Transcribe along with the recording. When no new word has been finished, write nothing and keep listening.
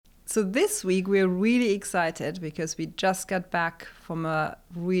So this week we're really excited because we just got back from a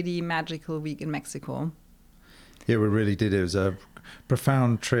really magical week in Mexico. Yeah, we really did. It was a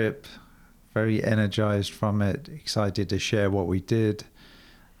profound trip, very energized from it, excited to share what we did.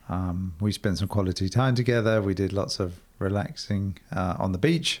 We spent some quality time together. We did lots of relaxing on the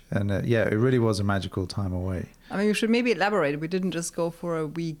beach. And it really was a magical time away. I mean, we should maybe elaborate. We didn't just go for a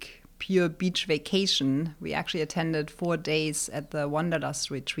week pure beach vacation. We actually attended 4 days at the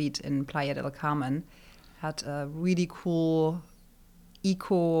Wanderlust retreat in Playa del Carmen. Had a really cool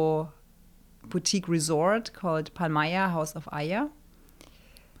eco boutique resort called Meyer, House of Aya.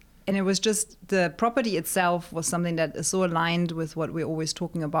 And it was just, the property itself was something that is so aligned with what we're always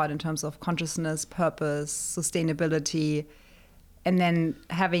talking about in terms of consciousness, purpose, sustainability. And then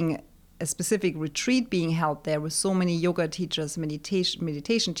having a specific retreat being held there with so many yoga teachers,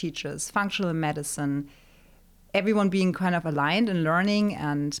 meditation teachers, functional medicine, everyone being kind of aligned and learning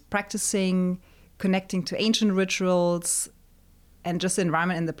and practicing, connecting to ancient rituals, and just the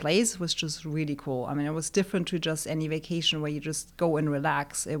environment in the place was just really cool. I mean, it was different to just any vacation where you just go and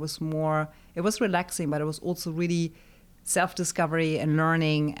relax. It was relaxing, but it was also really self-discovery and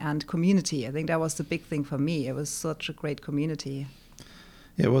learning and community. I think that was the big thing for me. It was such a great community.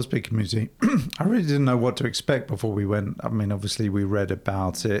 Yeah, it was a big community. I really didn't know what to expect before we went. I mean, obviously we read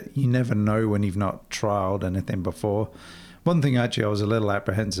about it. You never know when you've not trialed anything before. One thing actually I was a little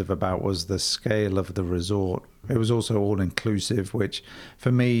apprehensive about was the scale of the resort. It was also all-inclusive, which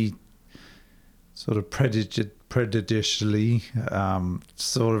for me sort of prejudicially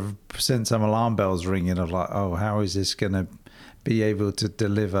sort of sent some alarm bells ringing of like, oh, how is this going to be able to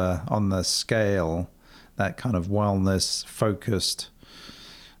deliver on the scale, that kind of wellness-focused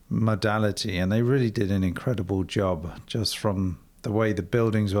modality. And they really did an incredible job, just from the way the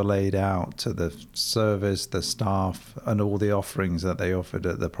buildings were laid out to the service, the staff, and all the offerings that they offered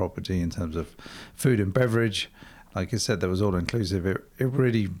at the property in terms of food and beverage. Like I said, that was all inclusive. It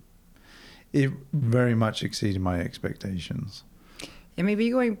very much exceeded my expectations. Yeah, maybe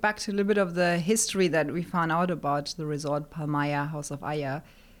going back to a little bit of the history that we found out about the resort Palmaya, House of Aya.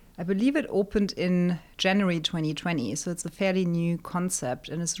 I believe it opened in January 2020, so it's a fairly new concept,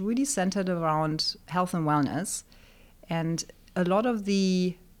 and it's really centered around health and wellness. And most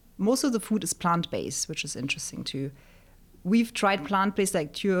of the food is plant-based, which is interesting too. We've tried plant-based,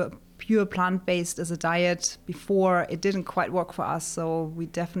 like pure plant-based as a diet before. It didn't quite work for us, so we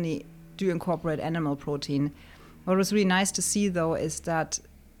definitely do incorporate animal protein. What was really nice to see, though, is that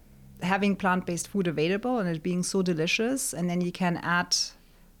having plant-based food available and it being so delicious, and then you can add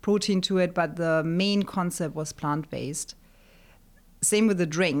protein to it, but the main concept was plant-based. Same with the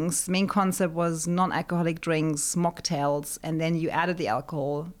drinks. The main concept was non-alcoholic drinks, mocktails, and then you added the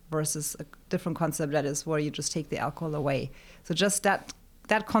alcohol versus a different concept that is where you just take the alcohol away. So just that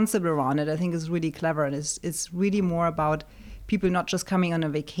concept around it, I think, is really clever, and it's really more about people not just coming on a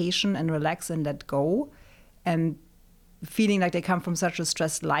vacation and relax and let go and feeling like they come from such a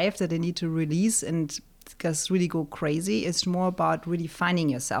stressed life that they need to release and just really go crazy. It's more about really finding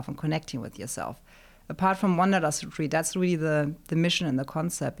yourself and connecting with yourself. Apart from Wanderlust retreat, that's really the mission and the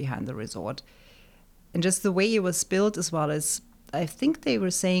concept behind the resort. And just the way it was built as well is, I think they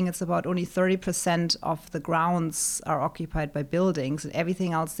were saying it's about only 30% of the grounds are occupied by buildings, and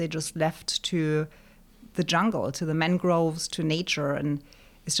everything else they just left to the jungle, to the mangroves, to nature. And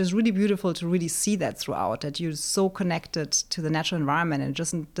it's just really beautiful to really see that throughout, that you're so connected to the natural environment, and it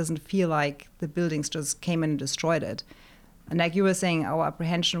just doesn't feel like the buildings just came in and destroyed it. And like you were saying, our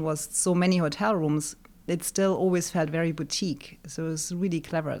apprehension was so many hotel rooms, it still always felt very boutique. So it was really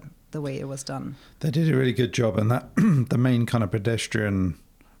clever the way it was done. They did a really good job, and that the main kind of pedestrian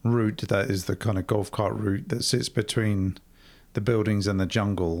route, that is the kind of golf cart route that sits between the buildings and the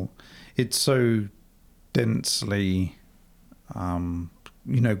jungle, it's so densely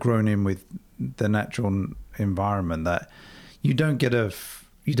grown in with the natural environment that you don't get a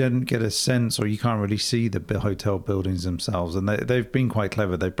sense, or you can't really see the hotel buildings themselves. And they've been quite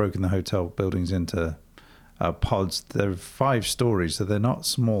clever. They've broken the hotel buildings into pods. They're 5 stories, so they're not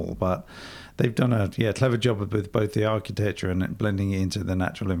small, but they've done a clever job with both the architecture and blending it into the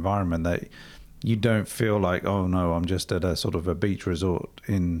natural environment, that you don't feel like, oh no, I'm just at a sort of a beach resort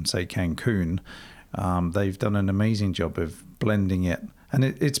in, say, Cancun. They've done an amazing job of blending it. And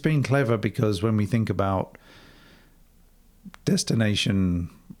it's been clever, because when we think about destination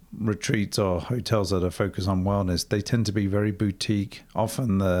retreats or hotels that are focused on wellness, they tend to be very boutique.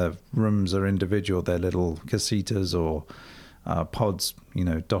 Often the rooms are individual. They're little casitas or pods,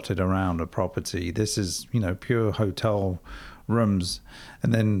 dotted around a property. This is, pure hotel rooms.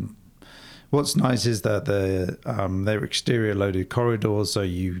 And then What's nice is that they're exterior loaded corridors, so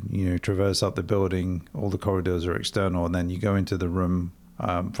you traverse up the building. All the corridors are external, and then you go into the room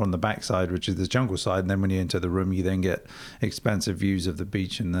from the backside, which is the jungle side. And then when you enter the room, you then get expansive views of the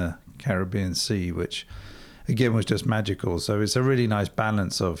beach and the Caribbean Sea, which again was just magical. So it's a really nice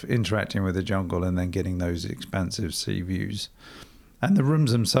balance of interacting with the jungle and then getting those expansive sea views. And the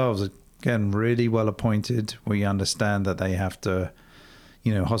rooms themselves, again, really well appointed. We understand that they have to,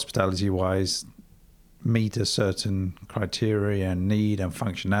 hospitality-wise, meet a certain criteria and need and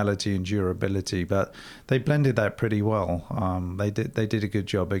functionality and durability, but they blended that pretty well. They did a good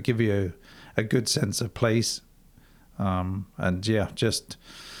job. They give you a good sense of place, and just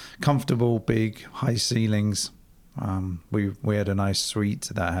comfortable, big, high ceilings. We had a nice suite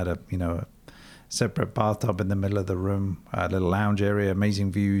that had a separate bathtub in the middle of the room, a little lounge area,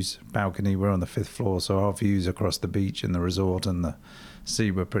 amazing views, balcony. We're on the 5th floor, so our views across the beach and the resort and the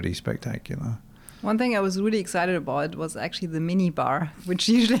sea were pretty spectacular. One thing I was really excited about was actually the mini bar, which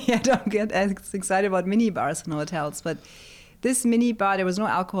usually I don't get as excited about mini bars in hotels. But this mini bar, there was no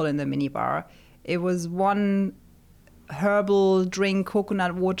alcohol in the mini bar. It was one herbal drink,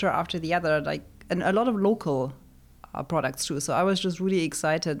 coconut water after the other, and a lot of local products too. So I was just really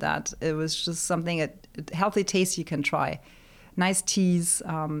excited that it was just something, a healthy taste you can try. Nice teas.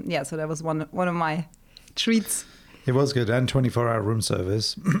 So that was one of my treats. It was good, and 24-hour room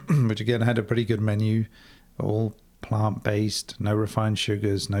service, which again had a pretty good menu, all plant-based, no refined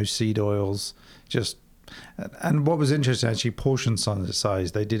sugars, no seed oils, and what was interesting, actually, portion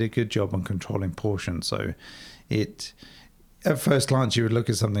size. They did a good job on controlling portions. So at first glance, you would look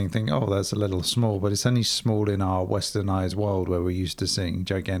at something and think, oh, that's a little small, but it's only small in our westernized world where we're used to seeing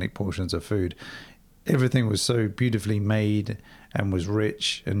gigantic portions of food. Everything was so beautifully made and was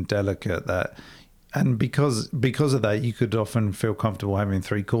rich and delicate and because of that, you could often feel comfortable having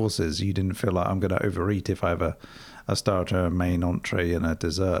 3 courses. You didn't feel like I'm going to overeat if I have a starter, a main entree, and a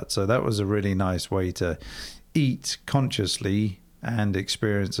dessert. So that was a really nice way to eat consciously and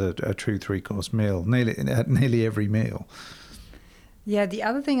experience a true 3-course meal at nearly every meal. Yeah, the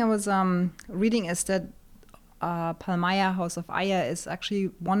other thing I was reading is that Palmaya House of Aya is actually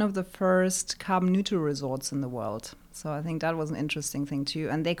one of the first carbon neutral resorts in the world. So I think that was an interesting thing too.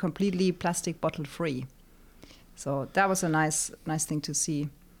 And they're completely plastic bottle free. So that was a nice thing to see.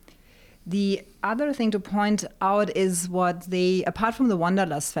 The other thing to point out is apart from the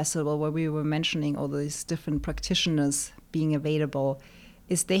Wanderlust Festival, where we were mentioning all these different practitioners being available,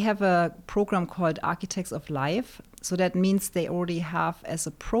 is they have a program called Architects of Life. So that means they already have as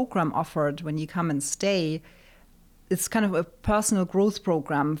a program offered when you come and stay. It's kind of a personal growth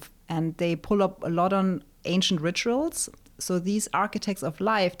program, and they pull up a lot on ancient rituals. So these Architects of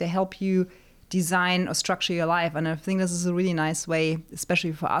Life, they help you design or structure your life. And I think this is a really nice way,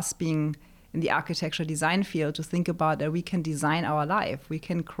 especially for us being in the architecture design field, to think about that we can design our life. We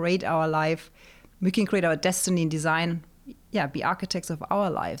can create our life. We can create our destiny and design, be architects of our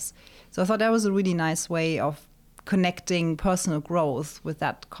lives. So I thought that was a really nice way of connecting personal growth with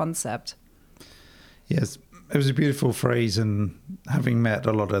that concept. Yes, it was a beautiful phrase, and having met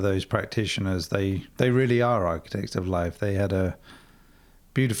a lot of those practitioners, they really are architects of life. They had a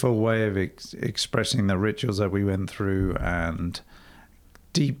beautiful way of expressing the rituals that we went through, and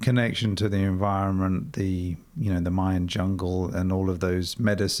deep connection to the environment, the Mayan jungle, and all of those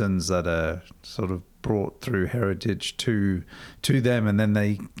medicines that are sort of brought through heritage to them, and then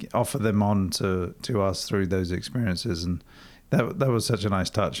they offer them on to us through those experiences. And that was such a nice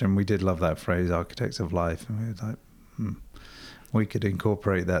touch, and we did love that phrase, Architects of Life. And we were like, we could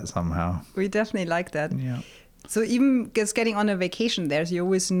incorporate that somehow. We definitely like that. Yeah. So even just getting on a vacation there, so you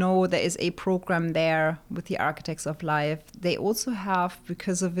always know there is a program there with the Architects of Life. They also have,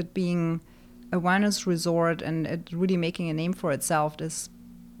 because of it being a wellness resort and it really making a name for itself, there's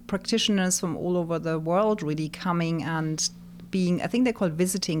practitioners from all over the world really coming and being, I think they're called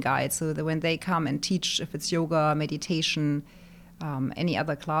visiting guides. So that when they come and teach, if it's yoga, meditation, any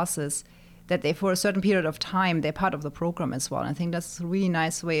other classes, that they, for a certain period of time, they're part of the program as well. And I think that's a really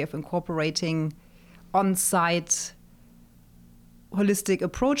nice way of incorporating on-site holistic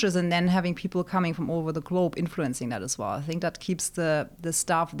approaches and then having people coming from all over the globe influencing that as well. I think that keeps the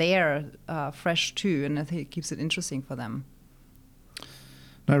staff there fresh too, and I think it keeps it interesting for them.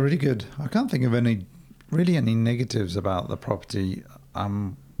 No, really good. I can't think of any negatives about the property.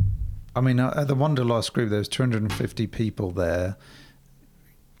 At the Wanderlust group, there was 250 people there.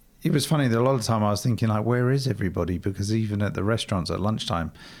 It was funny that a lot of the time I was thinking, like, where is everybody? Because even at the restaurants at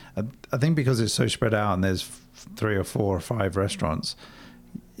lunchtime, I think because it's so spread out and there's 3 or 4 or 5 restaurants,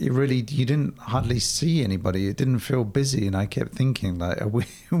 you didn't hardly see anybody. It didn't feel busy, and I kept thinking, like, are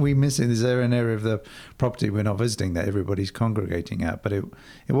we missing? Is there an area of the property we're not visiting that everybody's congregating at? But it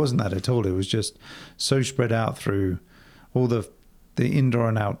wasn't that at all. It was just so spread out through all the indoor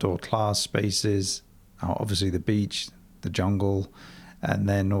and outdoor class spaces, obviously the beach, the jungle, and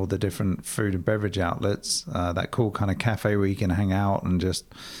then all the different food and beverage outlets, that cool kind of cafe where you can hang out and just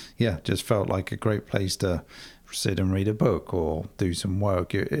felt like a great place to sit and read a book or do some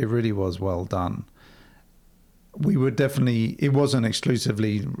work. It really was well done. We were definitely, it wasn't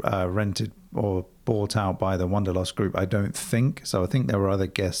exclusively rented or bought out by the Wanderlust group, I don't think. So I think there were other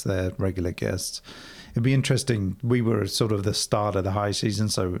guests there, regular guests. It'd be interesting. We were sort of the start of the high season,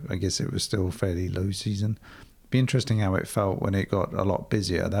 so I guess it was still fairly low season. Be interesting how it felt when it got a lot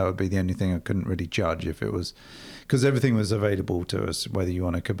busier. That would be the only thing I couldn't really judge, if it was, because everything was available to us, whether you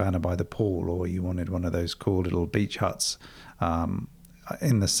want a cabana by the pool or you wanted one of those cool little beach huts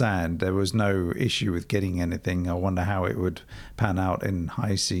in the sand. There was no issue with getting anything. I wonder how it would pan out in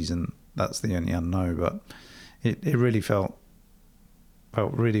high season. That's the only unknown, but it really felt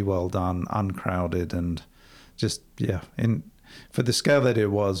really well done, uncrowded, and just for the scale that it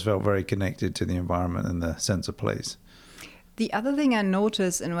was, felt very connected to the environment and the sense of place. The other thing I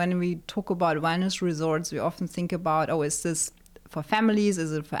noticed, and when we talk about wellness resorts, we often think about, is this for families?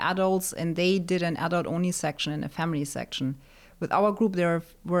 Is it for adults? And they did an adult-only section and a family section. With our group, there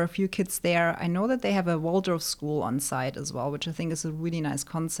were a few kids there. I know that they have a Waldorf school on site as well, which I think is a really nice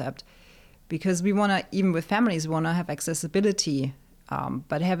concept, because we want to, even with families, we want to have accessibility,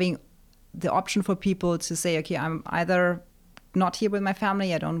 but having the option for people to say, okay, I'm either not here with my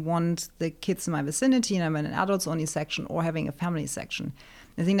family, I don't want the kids in my vicinity, and I'm in an adults only section, or having a family section.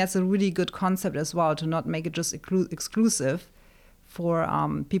 I think that's a really good concept as well, to not make it just exclusive for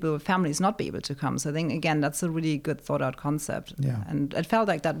people with families not be able to come. So I think, again, that's a really good thought out concept. Yeah. And it felt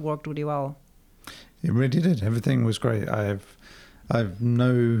like that worked really well. It really did. Everything was great. I've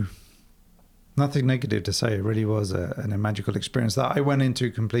nothing negative to say. It really was a magical experience that we went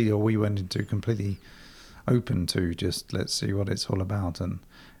into completely open to, just let's see what it's all about, and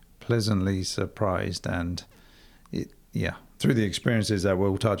pleasantly surprised. And through the experiences that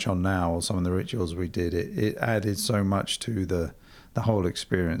we'll touch on now, or some of the rituals we did, it added so much to the whole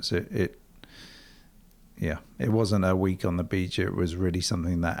experience. It wasn't a week on the beach. It was really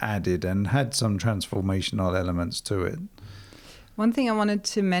something that added and had some transformational elements to it. One thing I wanted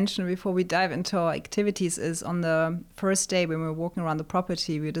to mention before we dive into our activities is, on the first day when we were walking around the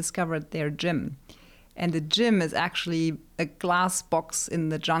property, we discovered their gym. And the gym is actually a glass box in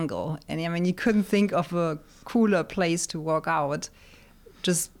the jungle. And I mean, you couldn't think of a cooler place to work out,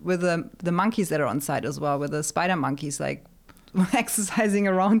 just with the monkeys that are on site as well, with the spider monkeys, like exercising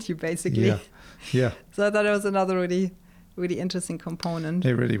around you, basically. Yeah. So I thought it was another really, really interesting component.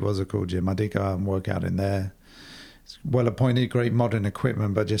 It really was a cool gym. I did go out and work out in there. It's well appointed, great modern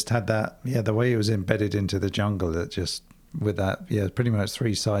equipment, but just had that, the way it was embedded into the jungle, that just, with that, pretty much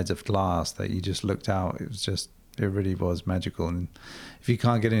 3 sides of glass that you just looked out. It really was magical. And if you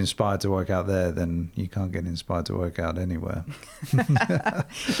can't get inspired to work out there, then you can't get inspired to work out anywhere.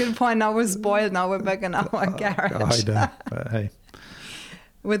 Good point. Now we're spoiled. Now we're back in our garage. I know, but hey.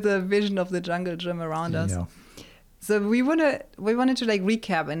 With the vision of the jungle gym around us. Yeah. So we wanted to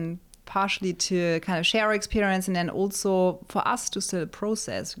recap and partially to kind of share our experience, and then also for us to still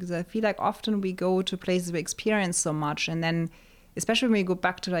process, because I feel like often we go to places we experience so much, and then especially when we go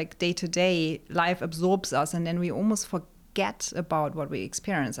back to day-to-day, life absorbs us, and then we almost forget about what we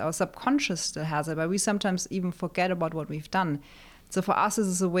experience. Our subconscious still has it, but we sometimes even forget about what we've done. So for us, this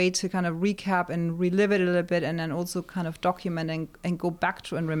is a way to kind of recap and relive it a little bit, and then also kind of document and go back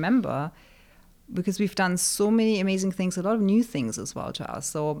to and remember, because we've done so many amazing things, a lot of new things as well to us.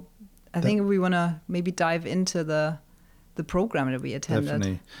 So I think we want to maybe dive into the program that we attended.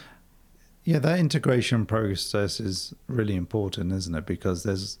 Definitely. Yeah, that integration process is really important, isn't it? Because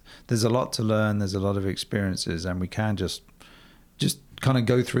there's a lot to learn, there's a lot of experiences, and we can just kind of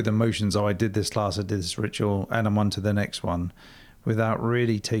go through the motions. I did this class, I did this ritual, and I'm on to the next one, without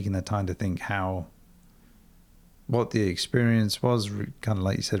really taking the time to think what the experience was, kind of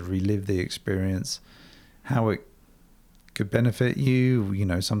like you said, relive the experience, how it could benefit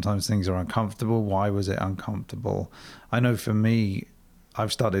you. Sometimes things are uncomfortable. Why was it uncomfortable? I know for me,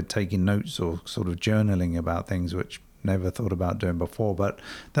 I've started taking notes or sort of journaling about things which never thought about doing before, but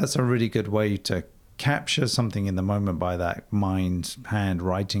that's a really good way to capture something in the moment by that mind-hand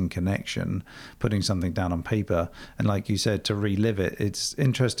writing connection, putting something down on paper. And like you said, to relive it, it's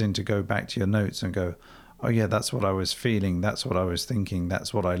interesting to go back to your notes and go, oh yeah, that's what I was feeling, that's what I was thinking,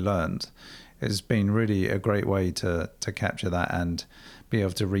 that's what I learned. It's been really a great way to capture that and be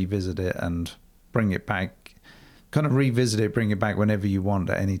able to revisit it and bring it back, kind of revisit it, bring it back whenever you want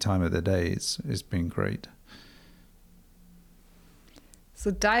at any time of the day. It's been great. So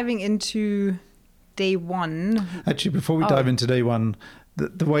diving into day one. Actually, before we dive into day one,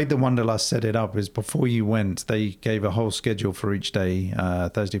 the way the Wanderlust set it up is before you went, they gave a whole schedule for each day,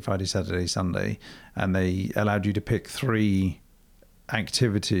 Thursday, Friday, Saturday, Sunday, and they allowed you to pick 3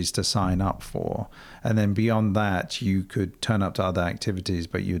 activities to sign up for. And then beyond that, you could turn up to other activities,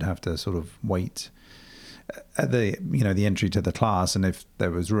 but you'd have to sort of wait at the entry to the class. And if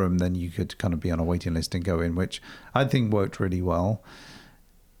there was room, then you could kind of be on a waiting list and go in, which I think worked really well.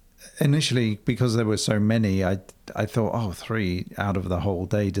 Initially, because there were so many, I thought, 3 out of the whole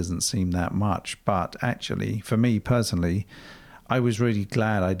day doesn't seem that much. But actually, for me personally, I was really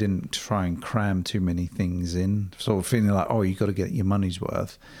glad I didn't try and cram too many things in, sort of feeling like, you got to get your money's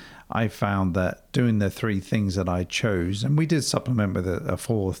worth. I found that doing the 3 things that I chose, and we did supplement with a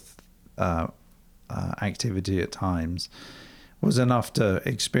 4th activity at times, was enough to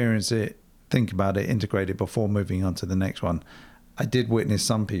experience it, think about it, integrate it before moving on to the next one. I did witness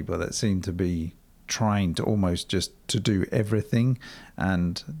some people that seemed to be trying to almost just to do everything,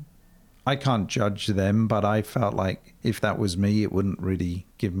 and I can't judge them, but I felt like if that was me, it wouldn't really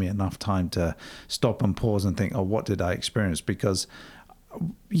give me enough time to stop and pause and think, what did I experience? Because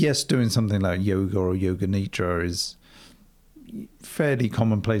yes, doing something like yoga or yoga nidra is fairly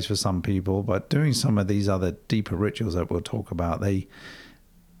commonplace for some people, but doing some of these other deeper rituals that we'll talk about, they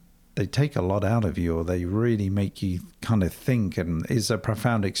take a lot out of you, or they really make you kind of think, and it's a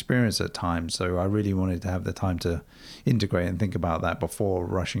profound experience at times. So I really wanted to have the time to integrate and think about that before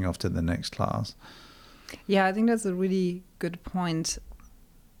rushing off to the next class. Yeah, I think that's a really good point,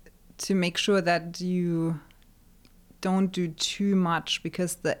 to make sure that you don't do too much,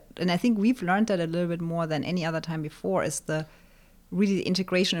 because and I think we've learned that a little bit more than any other time before, is the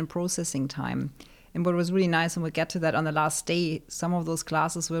integration and processing time. And what was really nice, and we'll get to that on the last day, some of those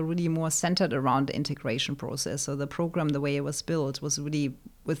classes were really more centered around the integration process. So the program, the way it was built, was really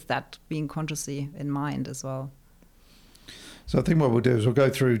with that being consciously in mind as well. So I think what we'll do is we'll go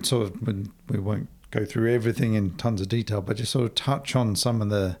through we won't go through everything in tons of detail, but just sort of touch on some of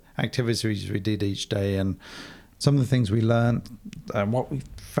the activities we did each day and some of the things we learned and what we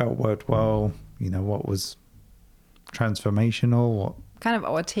felt worked well, what was transformational, what kind of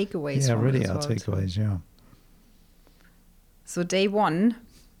our takeaways. Yeah, really our takeaways, yeah. So day one,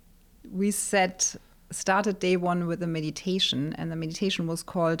 we started day one with a meditation, and the meditation was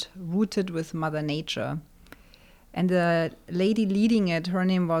called Rooted with Mother Nature. And the lady leading it, her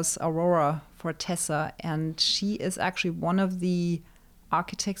name was Aurora Fortessa, and she is actually one of the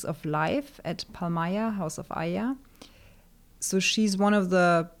architects of life at Palmaya, House of Aya. So she's one of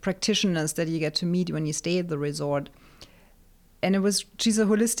the practitioners that you get to meet when you stay at the resort. And she's a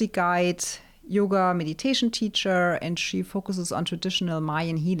holistic guide, yoga, meditation teacher, and she focuses on traditional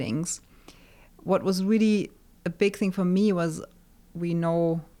Mayan healings. What was really a big thing for me was, we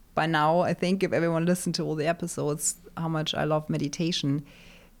know by now, I think, if everyone listened to all the episodes, how much I love meditation.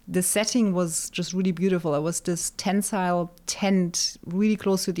 The setting was just really beautiful. It was this tensile tent really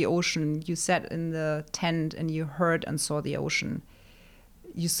close to the ocean. You sat in the tent and you heard and saw the ocean.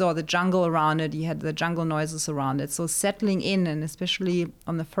 You saw the jungle around it. You had the jungle noises around it. So settling in, and especially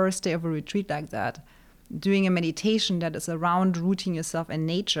on the first day of a retreat like that, doing a meditation that is around rooting yourself in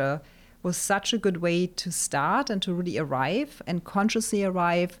nature was such a good way to start and to really arrive and consciously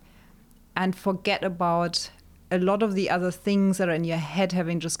arrive and forget about a lot of the other things that are in your head,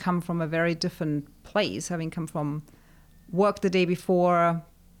 having just come from a very different place, having come from work the day before,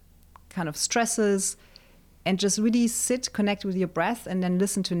 kind of stresses, and just really sit, connect with your breath, and then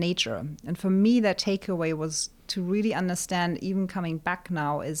listen to nature. And for me, that takeaway was to really understand, even coming back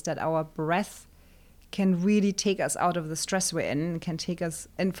now, is that our breath can really take us out of the stress we're in, can take us,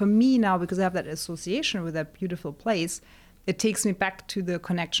 and for me now, because I have that association with that beautiful place, it takes me back to the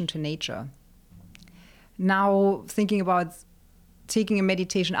connection to nature. Now, thinking about taking a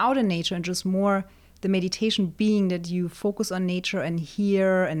meditation out in nature, and just more the meditation being that you focus on nature and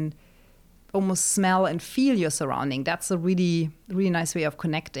hear and almost smell and feel your surrounding. That's a really, really nice way of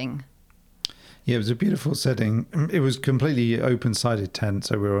connecting. Yeah, it was a beautiful setting. It was completely open-sided tent,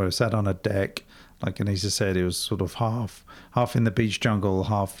 so we were sat on a deck. Like Anissa said, it was sort of half in the beach jungle,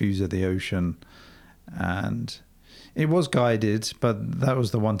 half views of the ocean. And it was guided, but that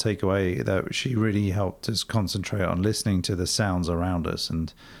was the one takeaway, that she really helped us concentrate on listening to the sounds around us.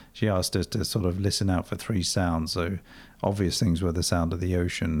 And she asked us to sort of listen out for 3 sounds. So obvious things were the sound of the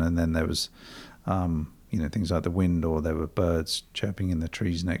ocean, and then there was things like the wind, or there were birds chirping in the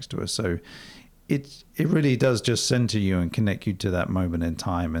trees next to us. So it really does just center you and connect you to that moment in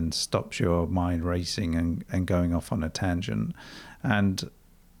time and stops your mind racing and going off on a tangent. And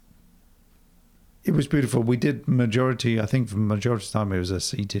it was beautiful. We did for the majority of the time, it was a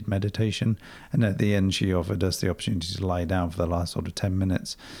seated meditation. And at the end, she offered us the opportunity to lie down for the last sort of 10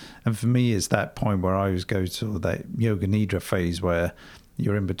 minutes. And for me, it's that point where I always go to that yoga nidra phase where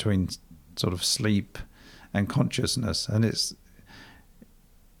you're in between sort of sleep and consciousness. And it's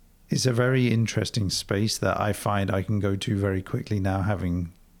a very interesting space that I find I can go to very quickly now,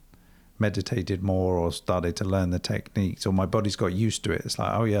 having meditated more or started to learn the techniques, or my body's got used to it. It's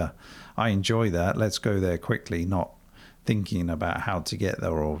like, oh yeah, I enjoy that. Let's go there quickly, not thinking about how to get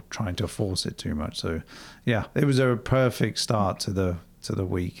there or trying to force it too much. So yeah, it was a perfect start to the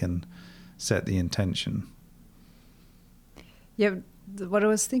week and set the intention. Yeah, what I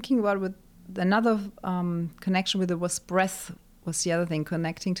was thinking about with another connection with it was breath was the other thing,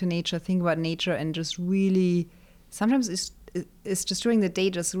 connecting to nature, think about nature, and just really, sometimes it's just during the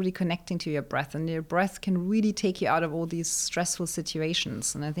day, just really connecting to your breath, and your breath can really take you out of all these stressful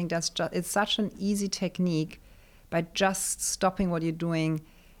situations. And I think it's such an easy technique. By just stopping what you're doing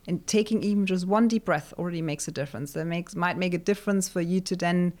and taking even just one deep breath already makes a difference. That might make a difference for you to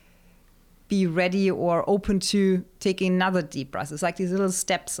then be ready or open to taking another deep breath. It's like these little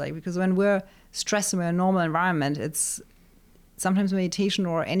steps, because when we're stressed in a normal environment, it's sometimes meditation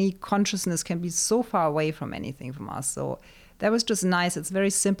or any consciousness can be so far away from anything from us. So that was just nice. It's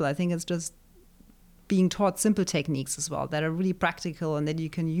very simple. I think it's just being taught simple techniques as well that are really practical and that you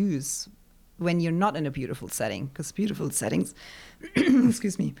can use when you're not in a beautiful setting, because beautiful settings,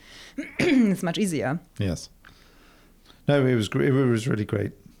 excuse me, it's much easier. Yes. No, it was great. It was really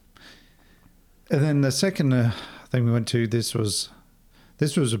great. And then the second thing we went to, this was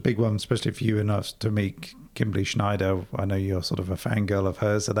a big one, especially for you and us, to meet Kimberly Schneider. I know you're sort of a fangirl of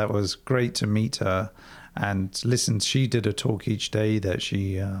hers, so that was great to meet her and listen. She did a talk each day that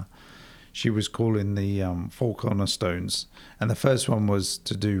she was calling the Four Cornerstones. And the first one was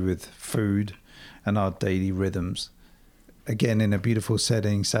to do with food and our daily rhythms. Again, in a beautiful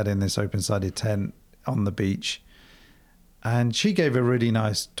setting, sat in this open-sided tent on the beach. And she gave a really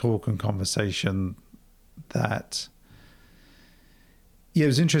nice talk and conversation that, yeah, it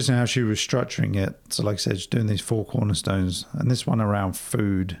was interesting how she was structuring it. So like I said, she's doing these Four Cornerstones and this one around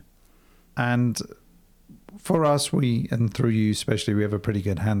food. And for us, and through you especially, we have a pretty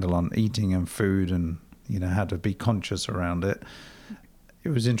good handle on eating and food and, how to be conscious around it. It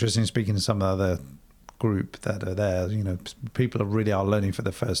was interesting speaking to some of the other group that are there. People really are learning for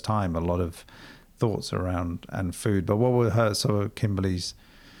the first time a lot of thoughts around and food. But what were some of Kimberly's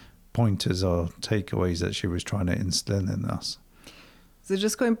pointers or takeaways that she was trying to instill in us? So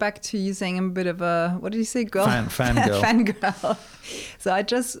just going back to you saying I'm a bit of a, what did you say, girl? Fangirl. Fangirl. So I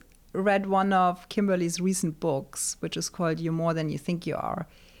just read one of Kimberly's recent books, which is called You're More Than You Think You Are.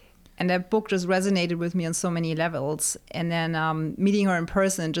 And that book just resonated with me on so many levels. And then meeting her in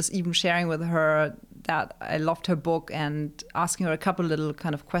person, just even sharing with her that I loved her book and asking her a couple little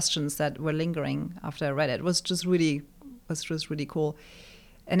kind of questions that were lingering after I read it was just really cool.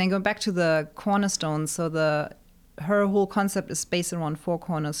 And then going back to the cornerstones, so her whole concept is based around four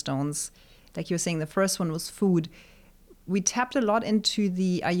cornerstones. Like you were saying, the first one was food. We tapped a lot into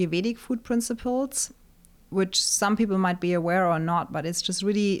the Ayurvedic food principles, which some people might be aware or not, but it's just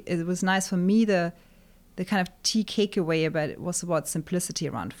really, it was nice for me, the kind of key takeaway about it was about simplicity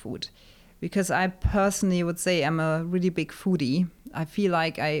around food. Because I personally would say I'm a really big foodie. I feel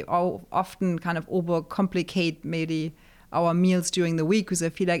like I often kind of overcomplicate maybe our meals during the week, because I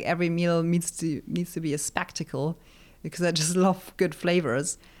feel like every meal needs to be a spectacle, because I just love good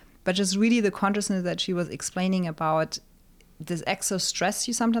flavors. But just really the consciousness that she was explaining about this extra stress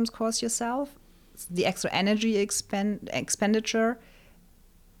you sometimes cause yourself, the extra energy expenditure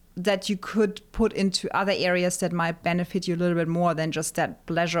that you could put into other areas that might benefit you a little bit more than just that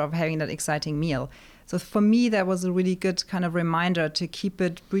pleasure of having that exciting meal. So for me, that was a really good kind of reminder to keep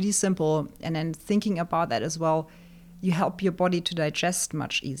it really simple. And then thinking about that as well, you help your body to digest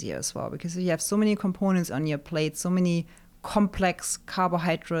much easier as well, because you have so many components on your plate, so many complex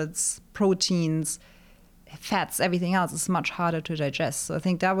carbohydrates, proteins, fats, everything else is much harder to digest. So I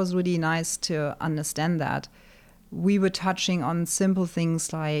think that was really nice to understand that. We were touching on simple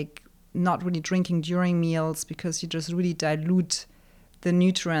things like not really drinking during meals, because you just really dilute the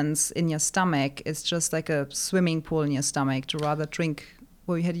nutrients in your stomach. It's just like a swimming pool in your stomach to rather drink.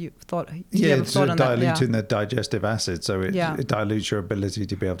 Well, it's diluting the digestive acid. So it dilutes your ability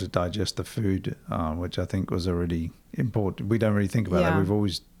to be able to digest the food, which I think was a really important. We don't really think about that. We've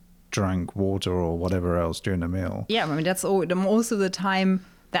always drank water or whatever else during a meal. Yeah, I mean, that's all. Most of the time,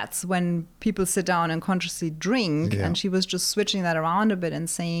 that's when people sit down and consciously drink. Yeah. And she was just switching that around a bit and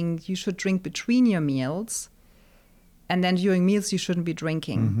saying you should drink between your meals. And then during meals, you shouldn't be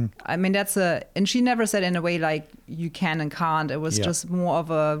drinking. I mean, and she never said in a way like you can and can't. It was just more of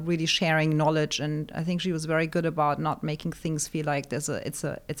a really sharing knowledge. And I think she was very good about not making things feel like it's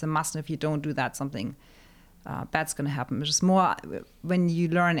a must. And if you don't do that, something bad's going to happen. It's just more when you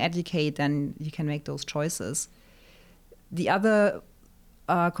learn, educate, then you can make those choices. The other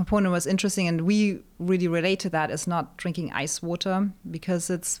component was interesting, and we really relate to that, is not drinking ice water, because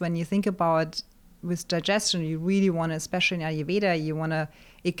it's when you think about with digestion, you really want to, especially in Ayurveda, you want to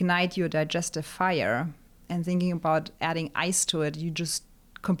ignite your digestive fire. And thinking about adding ice to it, you just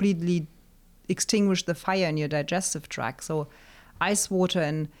completely extinguish the fire in your digestive tract. So ice water,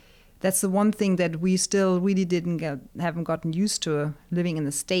 and that's the one thing that we still really haven't gotten used to living in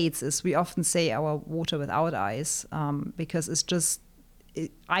the States, is we often say our water without ice, because it's just,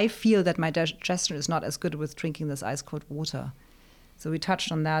 I feel that my digestion is not as good with drinking this ice cold water. So we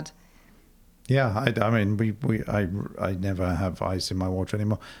touched on that. Yeah, I mean, I never have ice in my water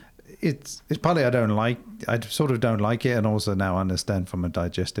anymore. It's partly I sort of don't like it, and also now understand from a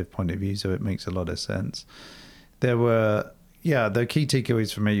digestive point of view, so it makes a lot of sense. There were, the key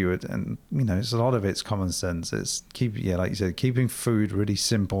takeaways for me, and it's a lot of it's common sense. It's like you said, keeping food really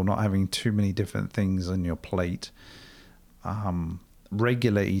simple, not having too many different things on your plate.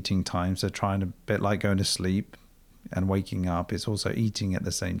 Regular eating times, so trying a bit like going to sleep and waking up. It's also eating at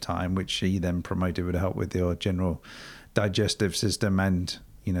the same time, which she then promoted would help with your general digestive system and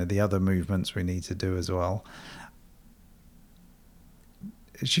the other movements we need to do as well.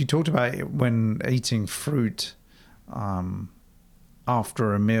 She talked about when eating fruit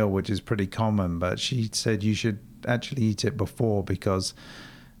after a meal, which is pretty common, but she said you should actually eat it before, because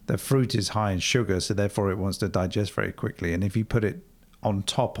the fruit is high in sugar, so therefore it wants to digest very quickly. And if you put it on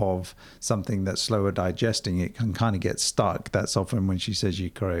top of something that's slower digesting, it can kind of get stuck. That's often when she says you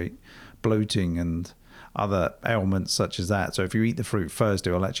create bloating and other ailments such as that. So if you eat the fruit first,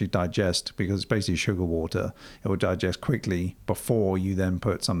 it will actually digest, because it's basically sugar water. It will digest quickly before you then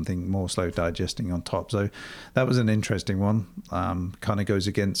put something more slow digesting on top. So that was an interesting one. Kind of goes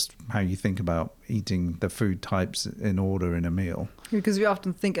against how you think about eating the food types in order in a meal. Because we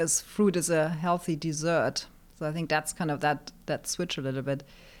often think as fruit is a healthy dessert. So I think that's kind of that switch a little bit.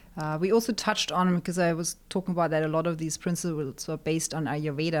 We also touched on, because I was talking about that a lot of these principles are based on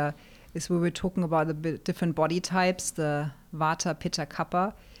Ayurveda, is we were talking about the different body types, the Vata, Pitta,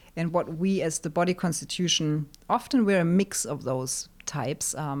 Kapha, and what we as the body constitution, often we're a mix of those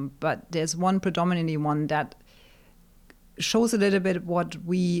types, but there's one predominantly one that shows a little bit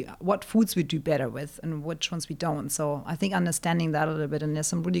what foods we do better with and which ones we don't. So I think understanding that a little bit, and there's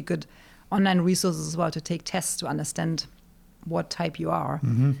some really good online resources as well to take tests to understand what type you are.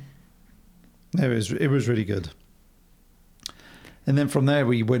 Mm-hmm. It was really good. And then from there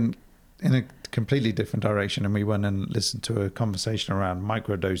we went in a completely different direction, and we went and listened to a conversation around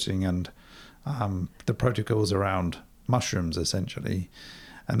microdosing and the protocols around mushrooms, essentially.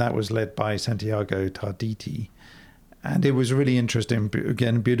 And that was led by Santiago Tarditi. And it was really interesting.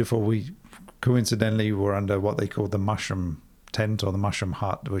 Again, beautiful. We coincidentally were under what they call the mushroom tent or the mushroom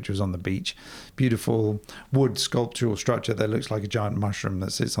hut, which was on the beach. Beautiful wood sculptural structure that looks like a giant mushroom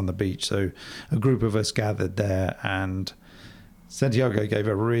that sits on the beach. So a group of us gathered there, and Santiago gave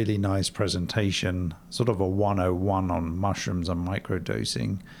a really nice presentation, sort of a 101 on mushrooms and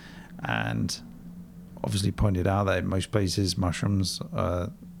microdosing, and obviously pointed out that in most places mushrooms,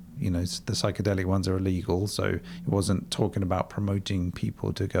 the psychedelic ones are illegal. So it wasn't talking about promoting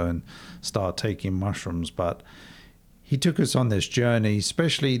people to go and start taking mushrooms, but he took us on this journey,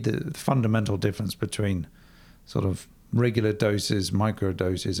 especially the fundamental difference between sort of regular doses, micro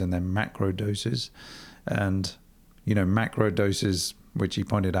doses, and then macro doses. And, macro doses, which he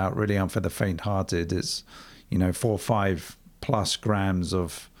pointed out, really aren't for the faint-hearted. It's, 4 or 5 plus grams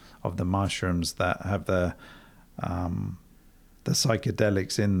of the mushrooms that have the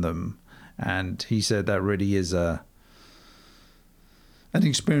psychedelics in them. And he said that really is an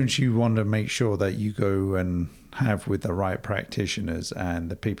experience you want to make sure that you go and have with the right practitioners, and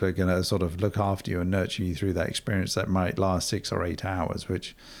the people are going to sort of look after you and nurture you through that experience that might last 6 or 8 hours,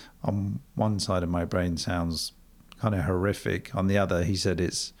 which on one side of my brain sounds kind of horrific. On the other, he said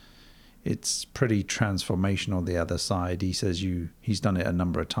it's pretty transformational. The other side, he says he's done it a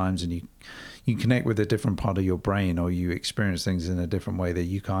number of times, and you connect with a different part of your brain, or you experience things in a different way that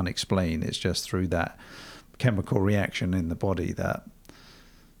you can't explain. It's just through that chemical reaction in the body that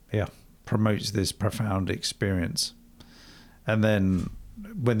promotes this profound experience. And then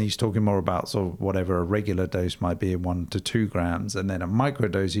when he's talking more about sort of whatever a regular dose might be, 1 to 2 grams, and then a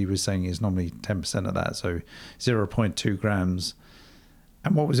microdose he was saying is normally 10% of that, so 0.2 grams.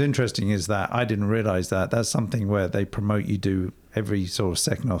 And what was interesting is that I didn't realize that that's something where they promote you do every sort of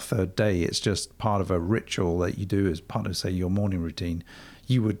second or third day. It's just part of a ritual that you do as part of, say, your morning routine.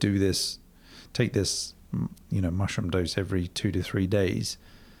 You would do this, take this, mushroom dose every 2 to 3 days.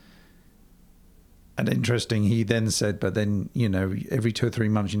 And interesting, he then said, but then, every 2 or 3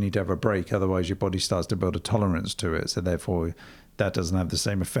 months you need to have a break. Otherwise your body starts to build a tolerance to it. So therefore that doesn't have the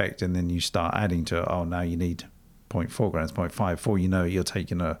same effect. And then you start adding to it. Oh, now you need 0.4 grams, 0.5. Before you know, you're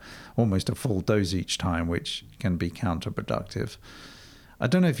taking almost a full dose each time, which can be counterproductive. I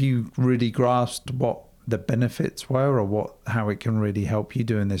don't know if you really grasped what the benefits were or how it can really help you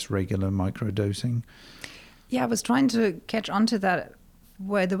doing this regular microdosing. Yeah, I was trying to catch on to that,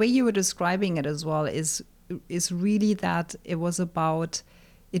 where the way you were describing it as well is really that it was about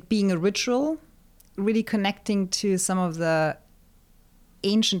it being a ritual, really connecting to some of the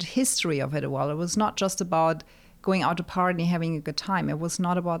ancient history of it as well. It was not just about going out to party and having a good time. It was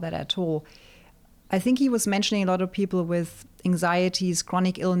not about that at all. I think he was mentioning a lot of people with anxieties,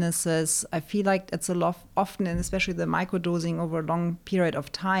 chronic illnesses. I feel like it's a lot often, and especially the microdosing over a long period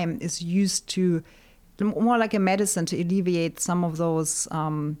of time is used to more like a medicine to alleviate some of those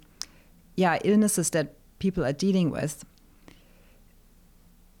illnesses that people are dealing with.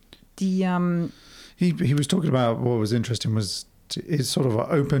 He was talking about what was interesting was it sort of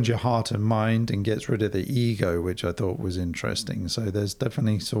opens your heart and mind and gets rid of the ego, which I thought was interesting. So there's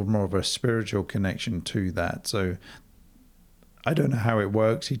definitely sort of more of a spiritual connection to that. So I don't know how it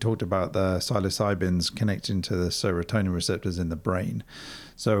works. He talked about the psilocybins connecting to the serotonin receptors in the brain.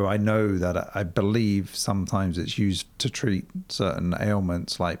 So I know that I believe sometimes it's used to treat certain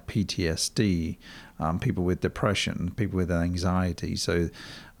ailments like PTSD, people with depression, people with anxiety. So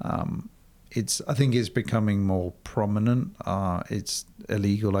I think it's becoming more prominent. It's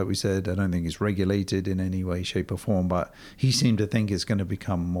illegal, like we said. I don't think it's regulated in any way, shape or form, but he seemed to think it's going to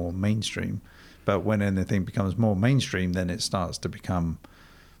become more mainstream. But when anything becomes more mainstream, then it starts to become,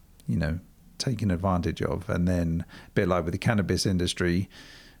 taken advantage of. And then a bit like with the cannabis industry,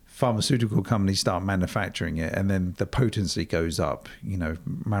 pharmaceutical companies start manufacturing it and then the potency goes up.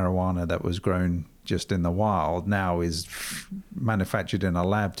 Marijuana that was grown just in the wild now is manufactured in a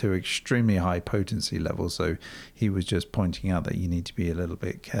lab to extremely high potency levels. So he was just pointing out that you need to be a little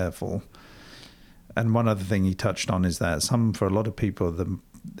bit careful. And one other thing he touched on is that for a lot of people,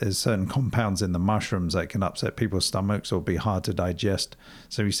 there's certain compounds in the mushrooms that can upset people's stomachs or be hard to digest.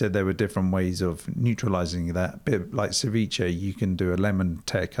 So he said there were different ways of neutralizing that. A bit like ceviche, you can do a lemon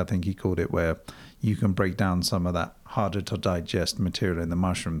tech, I think he called it, where you can break down some of that harder to digest material in the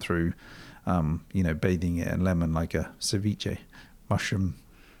mushroom through, bathing it in lemon, like a ceviche, mushroom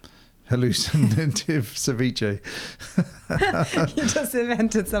hallucinative ceviche. You just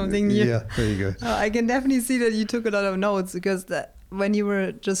invented something new. Yeah, there you go. I can definitely see that you took a lot of notes because when you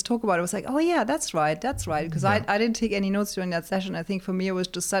were just talking about it, I was like, oh yeah, that's right. Because I didn't take any notes during that session. I think for me, it was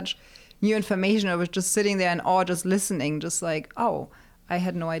just such new information. I was just sitting there in awe, just listening, just like, oh, I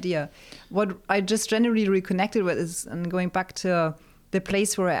had no idea. What I just generally reconnected with is, and going back to the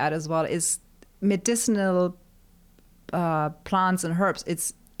place where we're at as well, is medicinal plants and herbs.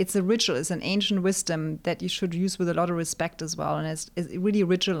 It's a ritual. It's an ancient wisdom that you should use with a lot of respect as well. And it's really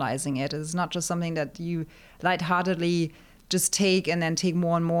ritualizing it. It's not just something that you lightheartedly just take and then take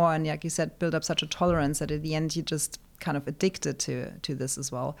more and more. And like you said, build up such a tolerance that at the end you're just kind of addicted to this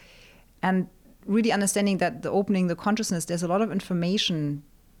as well. And really understanding that opening the consciousness, there's a lot of information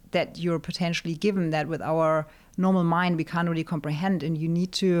that you're potentially given that with our normal mind we can't really comprehend. And you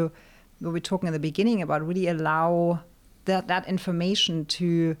need to, what we're talking at the beginning about, really allow that information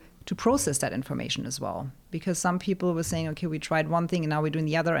to process that information as well. Because some people were saying, okay, we tried one thing and now we're doing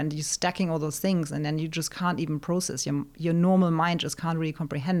the other, and you're stacking all those things, and then you just can't even process. Your normal mind just can't really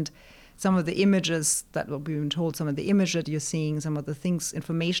comprehend some of the images that we've been told, some of the image that you're seeing, some of the things,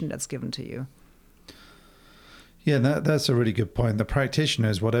 information that's given to you. Yeah, that's a really good point. The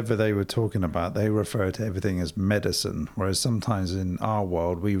practitioners, whatever they were talking about, they refer to everything as medicine, whereas sometimes in our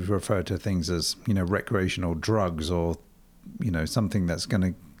world we refer to things as, recreational drugs or, something that's going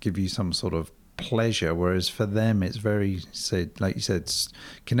to give you some sort of pleasure, whereas for them it's very, like you said, it's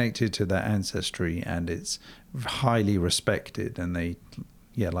connected to their ancestry and it's highly respected. And they,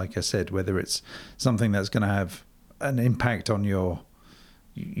 like I said, whether it's something that's going to have an impact on your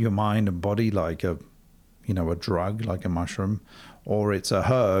mind and body, like a drug, like a mushroom, or it's a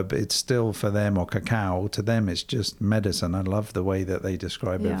herb, it's still for them, or cacao, to them it's just medicine. I love the way that they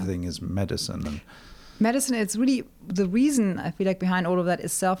describe everything as medicine. And Medicine, it's really the reason I feel like behind all of that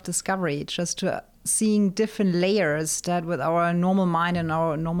is self-discovery, just to seeing different layers that with our normal mind and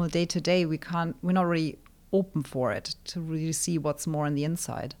our normal day-to-day, we're not really open for it to really see what's more on the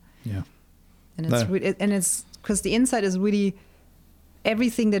inside. Yeah. And it's because the inside is really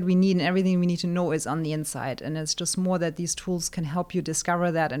everything that we need, and everything we need to know is on the inside. And it's just more that these tools can help you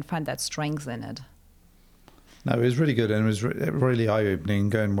discover that and find that strength in it. No, it was really good, and it was really eye-opening.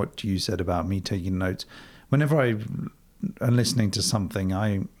 Going what you said about me taking notes. Whenever I am listening to something,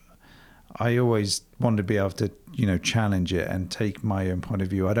 I always want to be able to, challenge it and take my own point of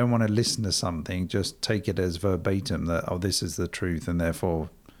view. I don't want to listen to something, just take it as verbatim that, this is the truth, and therefore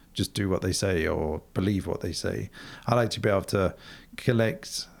just do what they say or believe what they say. I like to be able to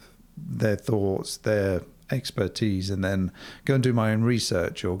collect their thoughts, their expertise, and then go and do my own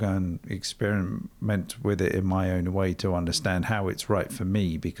research or go and experiment with it in my own way to understand how it's right for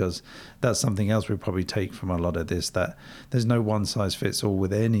me, because that's something else we probably take from a lot of this, that there's no one size fits all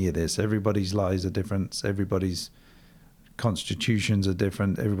with any of this. Everybody's lives are different, everybody's constitutions are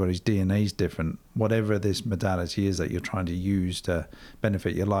different, everybody's DNA is different. Whatever this modality is that you're trying to use to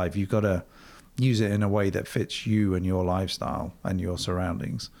benefit your life, you've got to use it in a way that fits you and your lifestyle and your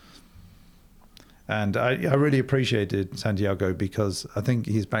surroundings. And I really appreciated Santiago, because I think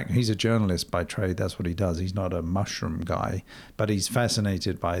he's a journalist by trade. That's what he does. He's not a mushroom guy, but he's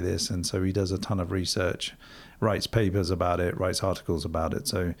fascinated by this. And so he does a ton of research, writes papers about it, writes articles about it.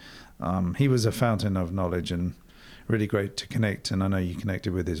 So he was a fountain of knowledge, and really great to connect. And I know you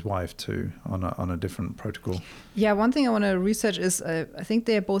connected with his wife too on a different protocol. Yeah, one thing I want to research is I think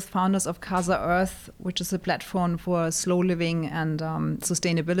they're both founders of Casa Earth, which is a platform for slow living and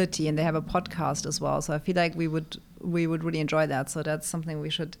sustainability, and they have a podcast as well. So I feel like we would really enjoy that. So that's something we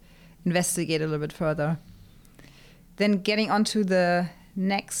should investigate a little bit further. Then getting on to the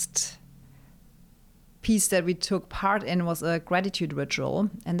next piece that we took part in was a gratitude ritual,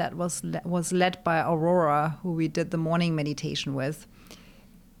 and that was led by Aurora, who we did the morning meditation with.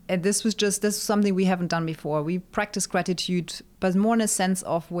 And this was something we haven't done before. We practice gratitude, but more in a sense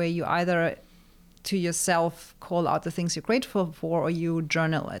of where you either to yourself call out the things you're grateful for, or you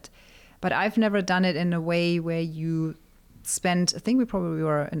journal it. But I've never done it in a way where you spend, I think we probably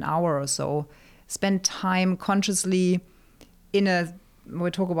were an hour or so, spend time consciously in a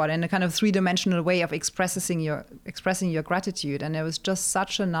kind of three-dimensional way of expressing your gratitude. And it was just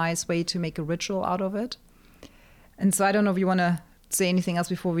such a nice way to make a ritual out of it. And so I don't know if you want to say anything else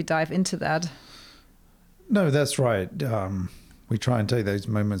before we dive into that. No, that's right. We try and take those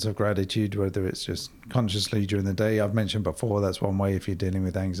moments of gratitude, whether it's just consciously during the day. I've mentioned before, that's one way if you're dealing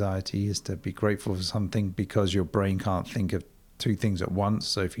with anxiety, is to be grateful for something, because your brain can't think of two things at once.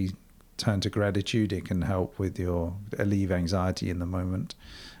 So if you turn to gratitude, it can help with alleviate anxiety in the moment.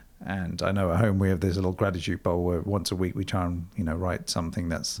 And I know at home we have this little gratitude bowl where once a week we try and write something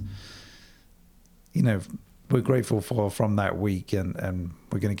that's we're grateful for from that week, and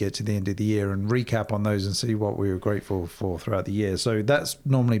we're going to get to the end of the year and recap on those and see what we were grateful for throughout the year. So that's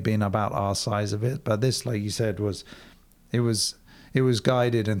normally been about our size of it, but this, like you said, was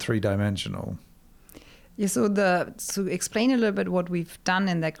guided and three-dimensional. Yeah, so to explain a little bit what we've done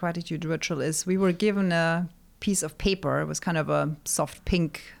in that gratitude ritual is we were given a piece of paper. It was kind of a soft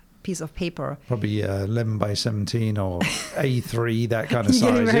pink piece of paper. Probably 11 by 17 or A3, that kind of size.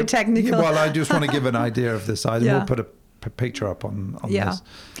 You're getting very technical. Well, I just want to give an idea of the size. Yeah. We'll put a picture up on this.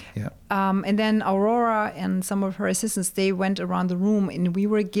 Yeah. And then Aurora and some of her assistants, they went around the room, and we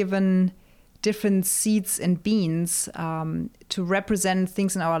were given different seeds and beans to represent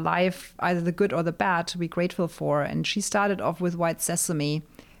things in our life, either the good or the bad, to be grateful for. And she started off with white sesame,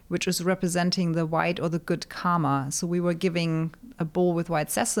 which is representing the white or the good karma. So we were giving a bowl with white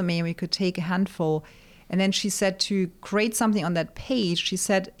sesame, and we could take a handful. And then she said to create something on that page, she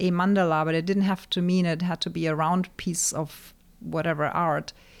said a mandala, but it didn't have to mean it had to be a round piece of whatever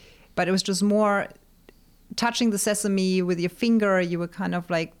art. But it was just more touching the sesame with your finger. You were kind of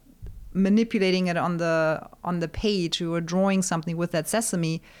like manipulating it on the page. You were drawing something with that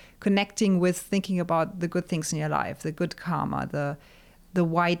sesame, connecting with thinking about the good things in your life, the good karma, the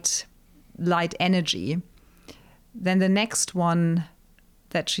white light energy. Then the next one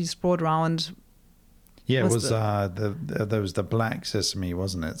that she's brought around. Yeah, it was there was the black sesame,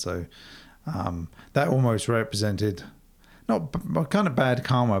 wasn't it? So that almost represented not kind of bad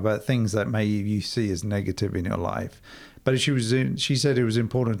karma, but things that may you see as negative in your life. But she said it was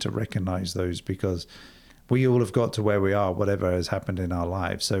important to recognize those, because we all have got to where we are, whatever has happened in our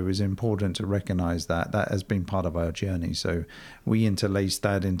lives. So it was important to recognize that has been part of our journey. So we interlaced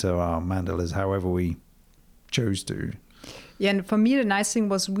that into our mandalas however we chose to. Yeah, and for me, the nice thing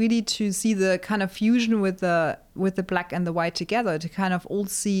was really to see the kind of fusion with the black and the white together, to kind of all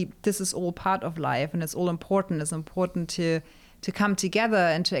see this is all part of life and it's all important. It's important to come together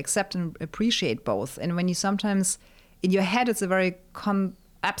and to accept and appreciate both. And when you sometimes, in your head, it's a very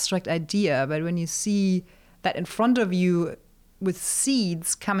abstract idea, but when you see that in front of you with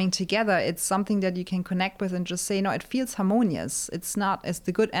seeds coming together, it's something that you can connect with and just say, no, it feels harmonious. It's not, as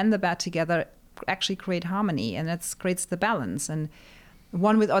the good and the bad together actually create harmony, and that creates the balance. And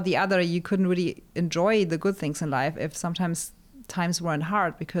one without the other, you couldn't really enjoy the good things in life if sometimes times weren't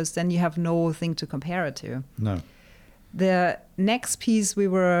hard, because then you have no thing to compare it to. No. The next piece we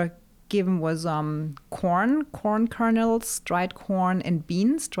were given was corn kernels, dried corn, and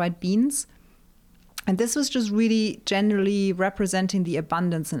dried beans. And this was just really generally representing the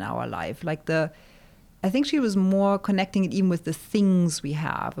abundance in our life. I think she was more connecting it even with the things we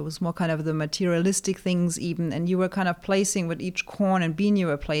have. It was more kind of the materialistic things even. And you were kind of placing with each corn and bean you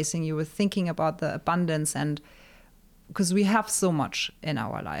were placing, you were thinking about the abundance. And because we have so much in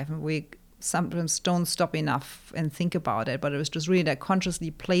our life and we sometimes don't stop enough and think about it. But it was just really like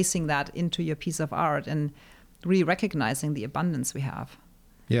consciously placing that into your piece of art and really recognizing the abundance we have.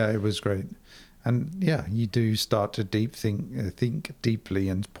 Yeah, it was great. And yeah, you do start to think deeply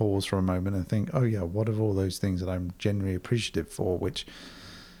and pause for a moment and think, oh yeah, what are all those things that I'm genuinely appreciative for, which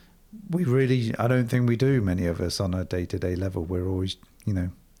I don't think we do, many of us, on a day-to-day level. We're always,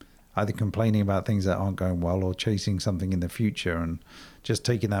 either complaining about things that aren't going well or chasing something in the future, and just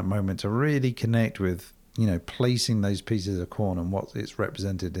taking that moment to really connect with, placing those pieces of corn and what it's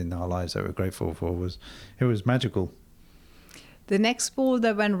represented in our lives that we're grateful for was magical. The next bowl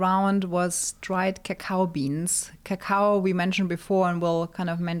that went round was dried cacao beans. Cacao, we mentioned before and we'll kind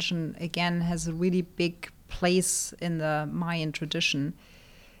of mention again, has a really big place in the Mayan tradition.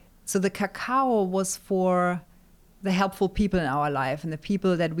 So the cacao was for the helpful people in our life and the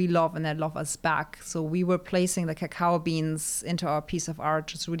people that we love and that love us back. So we were placing the cacao beans into our piece of art,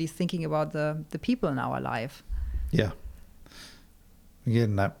 just really thinking about the people in our life. Yeah.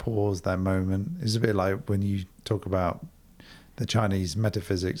 Again, that pause, that moment is a bit like when you talk about the Chinese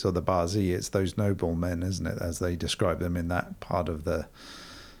metaphysics or the Bazi. It's those noble men, isn't it, as they describe them in that part of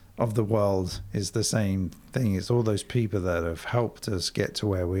the world, is the same thing. It's all those people that have helped us get to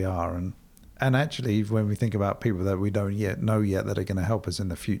where we are, and actually when we think about people that we don't yet know that are going to help us in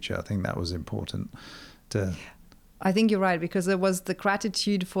the future, I think that was important to... I think you're right, because it was the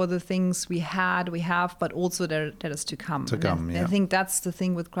gratitude for the things we have, but also that is to come. I think that's the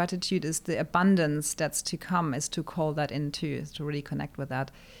thing with gratitude, is the abundance that's to come, is to call that into, is to really connect with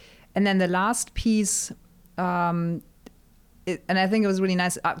that. And then the last piece, and I think it was really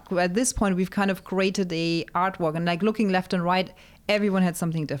nice. At this point, we've kind of created a artwork, and like looking left and right, everyone had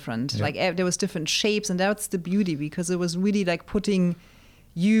something different. Yeah. Like there was different shapes, and that's the beauty, because it was really like putting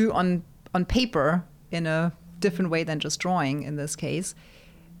you on paper in a different way than just drawing in this case.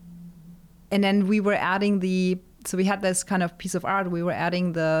 And then we were adding so we had this kind of piece of art, we were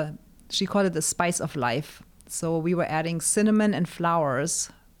adding she called it the spice of life. So we were adding cinnamon and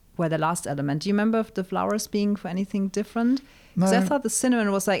flowers were the last element. Do you remember the flowers being for anything different? Because I thought the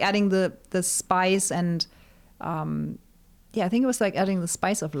cinnamon was like adding the spice and I think it was like adding the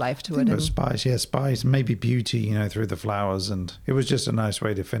spice of life to it. It was spice, maybe beauty, through the flowers. And it was just a nice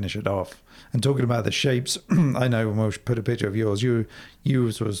way to finish it off. And talking about the shapes, I know when we put a picture of yours,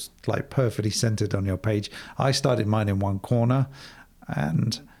 yours was like perfectly centered on your page. I started mine in one corner,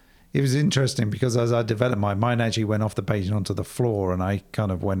 and it was interesting because as I developed mine actually went off the page and onto the floor, and I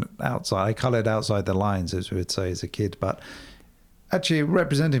kind of went outside. I colored outside the lines, as we would say as a kid, but actually it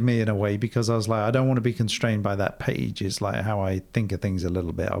represented me in a way, because I was like, I don't want to be constrained by that page. It's like how I think of things a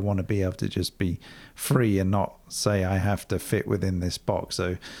little bit. I want to be able to just be free and not say I have to fit within this box.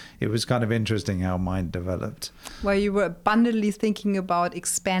 So it was kind of interesting how mine developed. Well, you were abundantly thinking about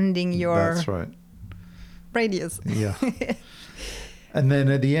expanding your That's right. radius. Yeah. And then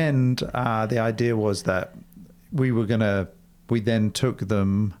at the end, the idea was that we then took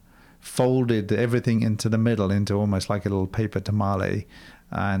them, folded everything into the middle into almost like a little paper tamale,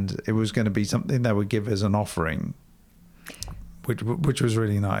 and it was going to be something that would give us an offering, which was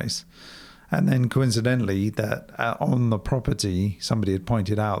really nice. And then coincidentally, that on the property, somebody had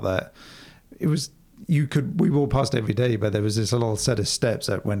pointed out that we walked past every day, but there was this little set of steps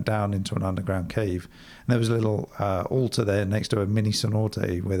that went down into an underground cave, and there was a little altar there next to a mini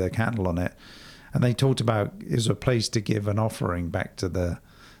cenote with a candle on it, and they talked about it was a place to give an offering back to the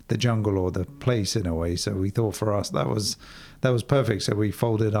jungle or the place in a way. So we thought for us that was perfect. So we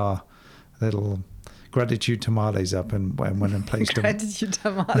folded our little gratitude tamales up and went and placed them. Gratitude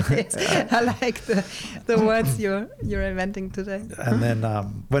tamales. I like the words you're inventing today. And then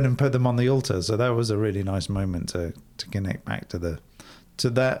went and put them on the altar. So that was a really nice moment to connect back to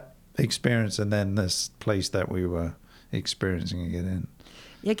that experience, and then this place that we were experiencing it in.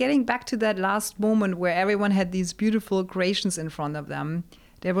 Yeah, getting back to that last moment where everyone had these beautiful creations in front of them,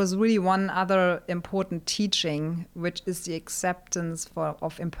 there was really one other important teaching, which is the acceptance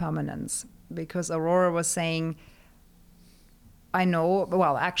of impermanence. Because Aurora was saying, I know,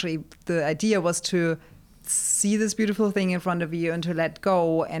 well, actually, the idea was to see this beautiful thing in front of you and to let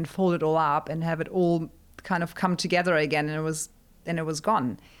go and fold it all up and have it all kind of come together again, and it was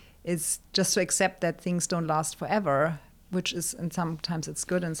gone. It's just to accept that things don't last forever, which is, and sometimes it's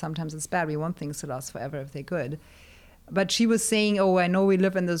good and sometimes it's bad. We want things to last forever if they're good. But she was saying, oh, I know we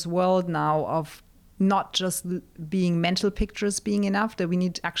live in this world now of not just being mental pictures being enough, that we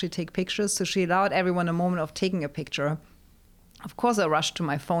need to actually take pictures. So she allowed everyone a moment of taking a picture. Of course, I rushed to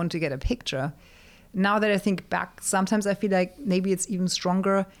my phone to get a picture. Now that I think back, sometimes I feel like maybe it's even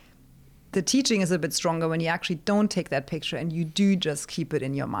stronger. The teaching is a bit stronger when you actually don't take that picture and you do just keep it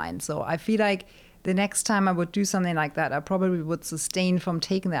in your mind. So I feel like the next time I would do something like that, I probably would sustain from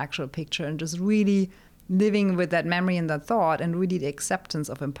taking the actual picture and just really living with that memory and that thought, and really the acceptance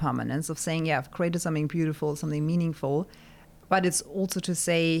of impermanence, of saying, yeah, I've created something beautiful, something meaningful. But it's also to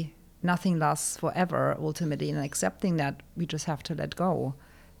say nothing lasts forever, ultimately, and accepting that we just have to let go,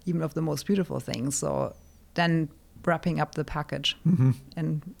 even of the most beautiful things. So then wrapping up the package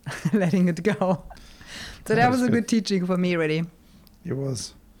and letting it go. So that was a good teaching for me, really. It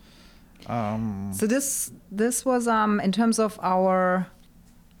was. So this was in terms of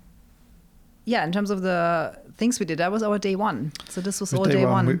the things we did. That was our day one. So this was all day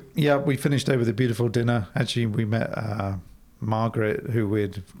one. We finished day with a beautiful dinner. Actually, we met Margaret, who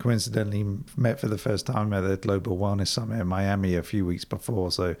we'd coincidentally met for the first time at the Global Wellness Summit in Miami a few weeks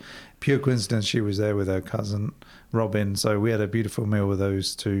before. So pure coincidence, she was there with her cousin Robin. So we had a beautiful meal with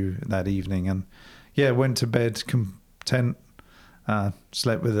those two that evening, and went to bed content.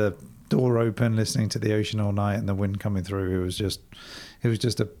 Slept with the door open, listening to the ocean all night and the wind coming through. It was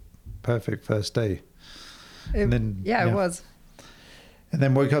just a perfect first day. It was. And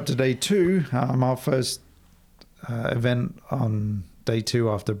then woke up to day two. Our first event on day two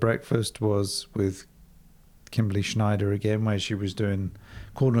after breakfast was with Kimberly Schneider again, where she was doing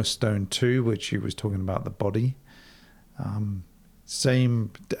Cornerstone 2, which she was talking about the body.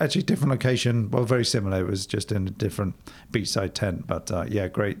 Same, actually different location, well, very similar. It was just in a different beachside tent, but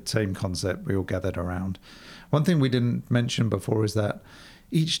great, same concept. We all gathered around. One thing we didn't mention before is that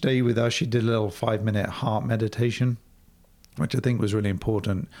each day with us, she did a little 5-minute heart meditation, which I think was really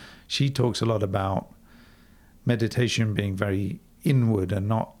important. She talks a lot about meditation being very inward and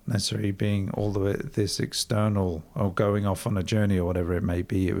not necessarily being all the way this external or going off on a journey or whatever it may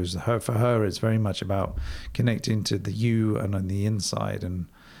be. It was for her, it's very much about connecting to the you and on the inside. And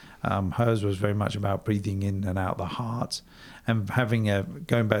hers was very much about breathing in and out the heart, and having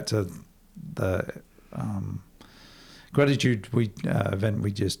going back to the gratitude event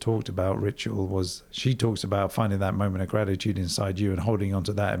we just talked about, ritual, was she talks about finding that moment of gratitude inside you and holding on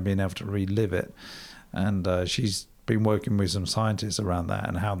to that and being able to relive it. And she's been working with some scientists around that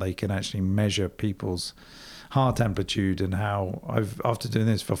and how they can actually measure people's heart amplitude, and how after doing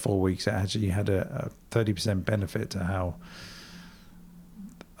this for 4 weeks, it actually had a 30% benefit to how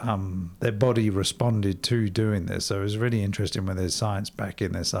their body responded to doing this. So it was really interesting when there's science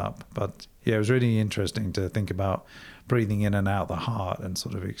backing this up. But it was really interesting to think about breathing in and out the heart and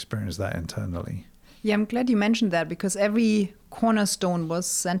sort of experience that internally. Yeah, I'm glad you mentioned that, because every cornerstone was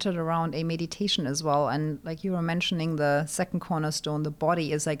centered around a meditation as well. And like you were mentioning, the second cornerstone, the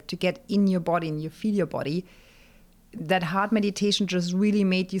body, is like to get in your body and you feel your body. That heart meditation just really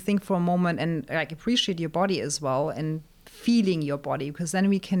made you think for a moment and like appreciate your body as well, and feeling your body, because then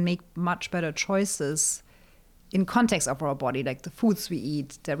we can make much better choices in context of our body, like the foods we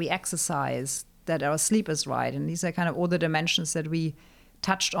eat, that we exercise, that our sleep is right. And these are kind of all the dimensions that we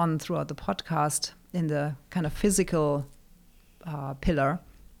touched on throughout the podcast in the kind of physical pillar.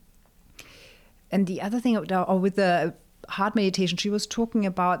 And the other thing with the heart meditation, she was talking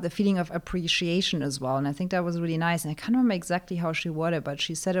about the feeling of appreciation as well. And I think that was really nice. And I can't remember exactly how she worded it, but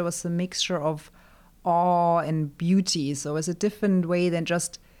she said it was a mixture of awe and beauty. So it's a different way than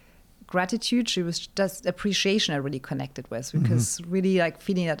just gratitude. She was just appreciation I really connected with, because really like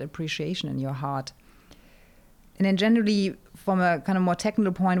feeling that appreciation in your heart. And then generally, from a kind of more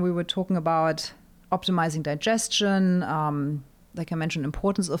technical point, we were talking about optimizing digestion, like I mentioned,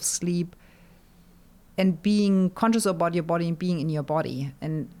 importance of sleep, and being conscious about your body and being in your body.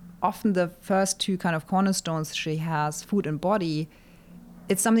 And often the first two kind of cornerstones she has, food and body,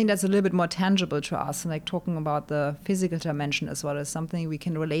 it's something that's a little bit more tangible to us. And like talking about the physical dimension as well as something we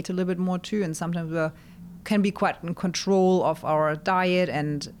can relate a little bit more to. And sometimes we can be quite in control of our diet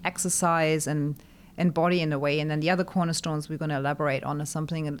and exercise and body in a way. And then the other cornerstones we're going to elaborate on is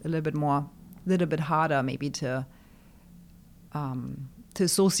something a little bit harder maybe to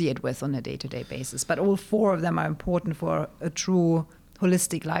associate with on a day-to-day basis. But all four of them are important for a true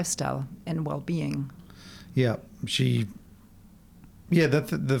holistic lifestyle and well-being. Yeah,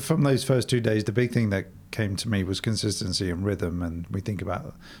 from those first 2 days, the big thing that came to me was consistency and rhythm. And we think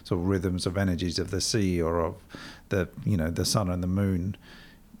about sort of rhythms of energies of the sea or of the sun and the moon,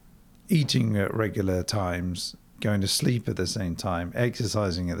 eating at regular times, going to sleep at the same time,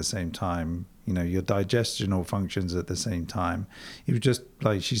 exercising at the same time, your digestional functions at the same time. It was just,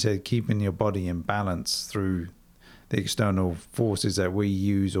 like she said, keeping your body in balance through the external forces that we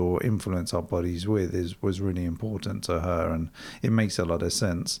use or influence our bodies with was really important to her, and it makes a lot of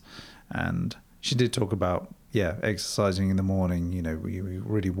sense. And she did talk about, exercising in the morning, you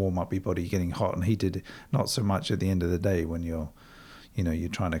really warm up your body, getting hot and heated, not so much at the end of the day when you're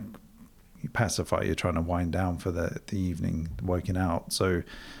trying to pacify, you're trying to wind down for the evening working out. So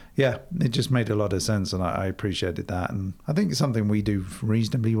it just made a lot of sense, and I appreciated that. And I think it's something we do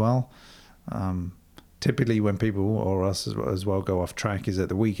reasonably well. Typically when people or us as well go off track is at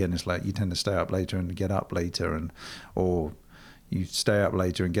the weekend. It's like you tend to stay up later and get up later, or you stay up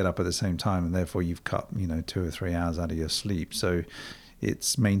later and get up at the same time, and therefore you've cut 2 or 3 hours out of your sleep. So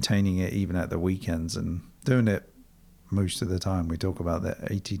it's maintaining it even at the weekends and doing it most of the time. We talk about the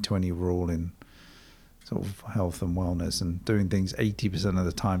 80-20 rule in sort of health and wellness, and doing things 80% of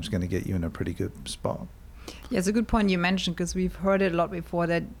the time is going to get you in a pretty good spot. Yeah, it's a good point you mentioned, because we've heard it a lot before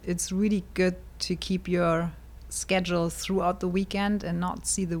that it's really good to keep your schedule throughout the weekend and not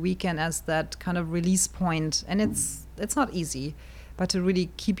see the weekend as that kind of release point. And it's not easy, but to really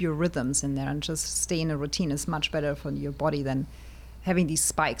keep your rhythms in there and just stay in a routine is much better for your body than having these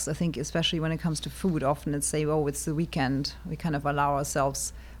spikes. I think especially when it comes to food, often it's say, oh, it's the weekend. We kind of allow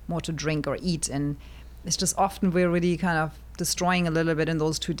ourselves more to drink or eat, and it's just often we're really kind of destroying a little bit in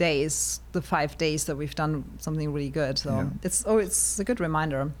those 2 days, the 5 days that we've done something really good. So it's a good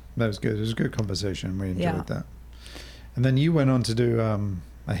reminder. That was good. It was a good conversation. We enjoyed that. And then you went on to do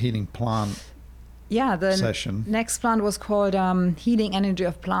a healing plant session. Next plant was called Healing Energy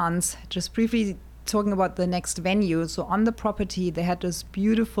of Plants. Just briefly talking about the next venue. So on the property, they had this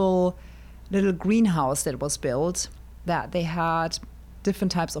beautiful little greenhouse that was built, that they had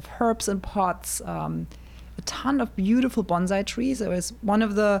different types of herbs in pots, a ton of beautiful bonsai trees. It was one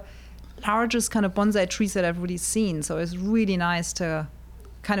of the largest kind of bonsai trees that I've really seen. So it's really nice to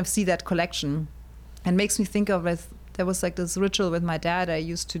kind of see that collection. And makes me think of it. There was like this ritual with my dad I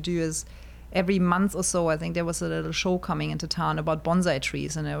used to do is every month or so, I think there was a little show coming into town about bonsai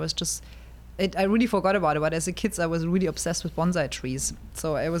trees. And it was just, I really forgot about it. But as a kid, I was really obsessed with bonsai trees.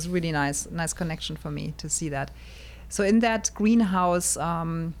 So it was really nice connection for me to see that. So in that greenhouse,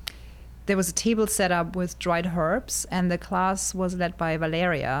 there was a table set up with dried herbs, and the class was led by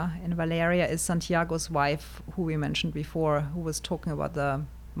Valeria. And Valeria is Santiago's wife, who we mentioned before, who was talking about the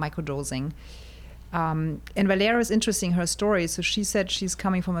microdosing. And Valeria is interesting, her story. So she said she's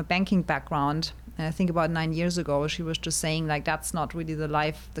coming from a banking background. And I think about 9 years ago, she was just saying, like, that's not really the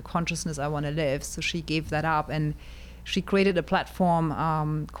life, the consciousness I want to live. So she gave that up, and she created a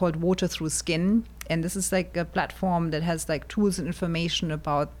platform called Water Through Skin. And this is like a platform that has like tools and information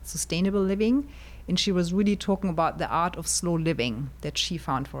about sustainable living. And she was really talking about the art of slow living that she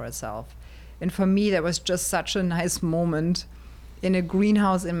found for herself. And for me, that was just such a nice moment in a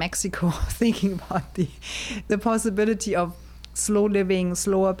greenhouse in Mexico, thinking about the possibility of slow living,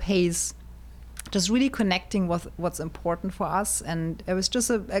 slower pace, just really connecting with what's important for us. And it was just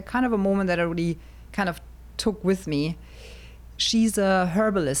a kind of a moment that I really kind of took with me. She's a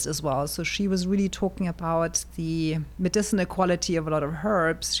herbalist as well, so she was really talking about the medicinal quality of a lot of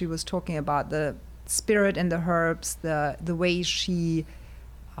herbs. She was talking about the spirit in the herbs, the way she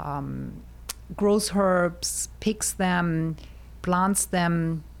grows herbs, picks them, dries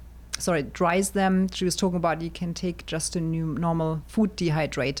them. She was talking about you can take just a normal food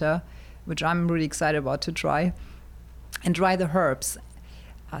dehydrator, which I'm really excited about to try, and dry the herbs.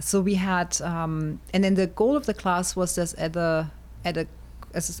 So we had, and then the goal of the class was this as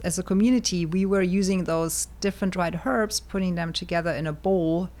a community, we were using those different dried herbs, putting them together in a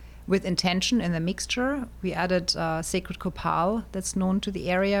bowl with intention in the mixture. We added sacred copal that's known to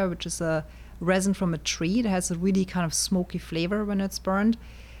the area, which is a resin from a tree that has a really kind of smoky flavor when it's burned.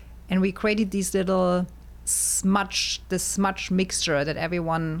 And we created these little smudge mixture that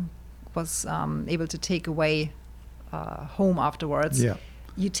everyone was able to take away home afterwards. Yeah.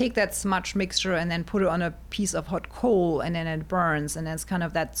 You take that smudge mixture and then put it on a piece of hot coal, and then it burns, and it's kind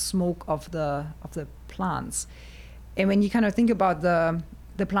of that smoke of the plants. And when you kind of think about the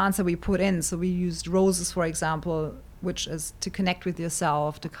plants that we put in, so we used roses, for example, which is to connect with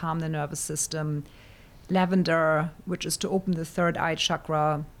yourself, to calm the nervous system. Lavender, which is to open the third eye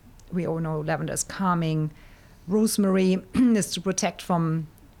chakra. We all know lavender is calming. Rosemary is to protect from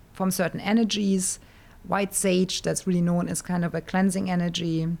certain energies. White sage, that's really known as kind of a cleansing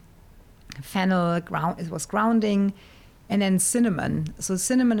energy. Fennel, it was grounding. And then cinnamon. So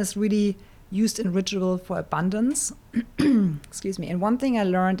cinnamon is really used in ritual for abundance. Excuse me. And one thing I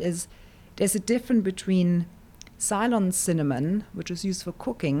learned is there's a difference between Ceylon cinnamon, which is used for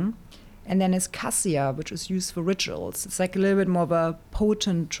cooking, and then is cassia, which is used for rituals. It's like a little bit more of a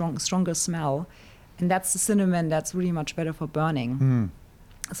potent, stronger smell. And that's the cinnamon that's really much better for burning.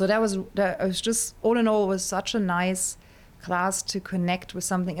 So that was just, all in all, was such a nice class to connect with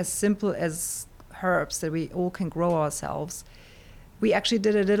something as simple as herbs that we all can grow ourselves. We actually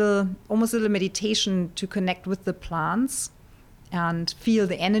did almost a little meditation to connect with the plants and feel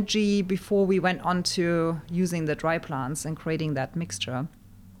the energy before we went on to using the dry plants and creating that mixture.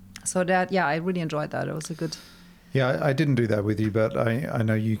 So that, I really enjoyed that. It was a good... Yeah, I didn't do that with you, but I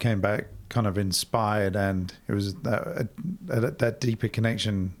know you came back kind of inspired, and it was that deeper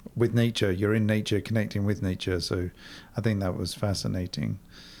connection with nature. You're in nature, connecting with nature. So I think that was fascinating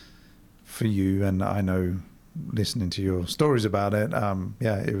for you. And I know, listening to your stories about it,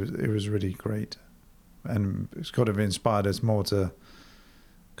 it was really great. And it's kind of inspired us more to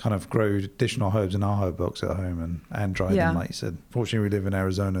kind of grow additional herbs in our herb box at home and dry them, like you said. Fortunately, we live in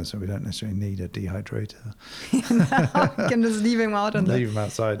Arizona, so we don't necessarily need a dehydrator. No, you can just leave him out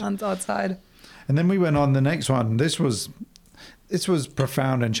outside. Outside. And then we went on the next one. This was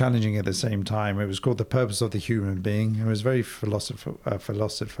profound and challenging at the same time. It was called The Purpose of the Human Being. It was very philosophical.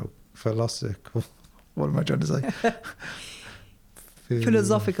 What am I trying to say?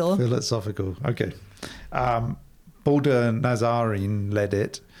 Philosophical. Okay. Baldur Nazarene led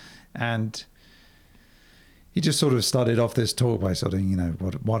it, and he just sort of started off this talk by sort of,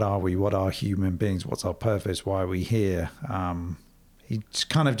 what are we? What are human beings? What's our purpose? Why are we here? He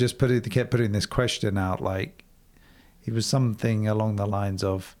kind of just kept putting this question out, like it was something along the lines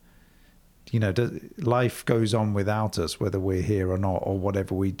of, life goes on without us, whether we're here or not, or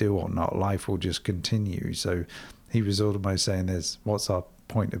whatever we do or not, life will just continue. So he was almost saying, what's our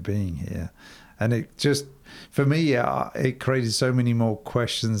point of being here? And it just, for me, it created so many more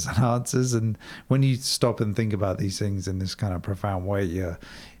questions and answers. And when you stop and think about these things in this kind of profound way,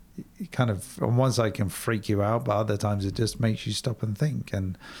 it kind of, on one side, can freak you out, but other times it just makes you stop and think.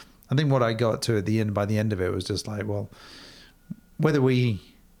 And I think what I got to by the end of it was just like, well, whether we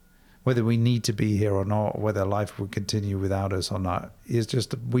need to be here or not, whether life will continue without us or not, is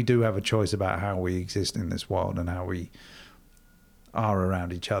just, we do have a choice about how we exist in this world and how we are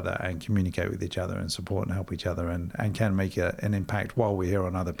around each other and communicate with each other and support and help each other and can make an impact while we're here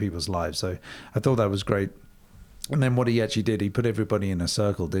on other people's lives. So I thought that was great. And then what he actually did, he put everybody in a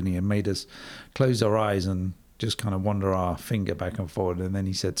circle, didn't he? And made us close our eyes and just kind of wander our finger back and forward. And then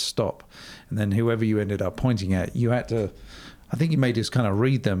he said, stop. And then whoever you ended up pointing at, you had to, I think he made us kind of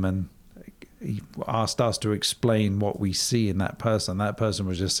read them, and he asked us to explain what we see in that person. That person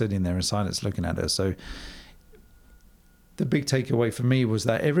was just sitting there in silence looking at us. So the big takeaway for me was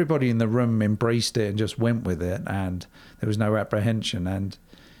that everybody in the room embraced it and just went with it, and there was no apprehension. And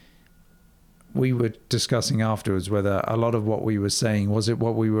we were discussing afterwards whether a lot of what we were saying, was it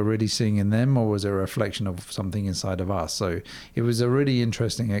what we were really seeing in them, or was it a reflection of something inside of us? So it was a really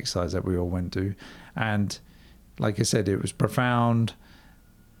interesting exercise that we all went to. And like I said, it was profound,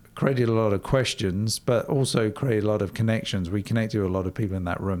 created a lot of questions, but also created a lot of connections. We connected with a lot of people in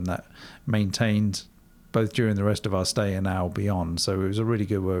that room that maintained both during the rest of our stay and now beyond. So it was a really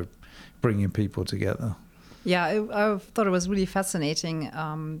good way of bringing people together. Yeah, I thought it was really fascinating.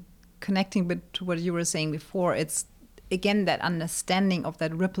 Connecting to what you were saying before, it's, again, that understanding of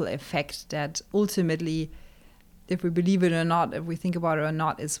that ripple effect that ultimately, if we believe it or not, if we think about it or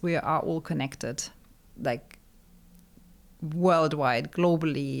not, is we are all connected, like worldwide,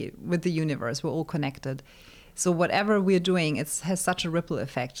 globally, with the universe. We're all connected. So whatever we're doing, it has such a ripple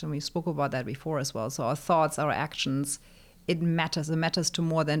effect. And we spoke about that before as well. So our thoughts, our actions, it matters. It matters to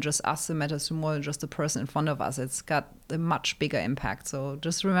more than just us. It matters to more than just the person in front of us. It's got a much bigger impact. So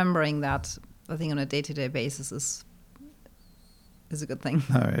just remembering that, I think, on a day-to-day basis is a good thing.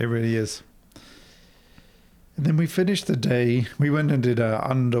 No, it really is. And then we finished the day. We went and did a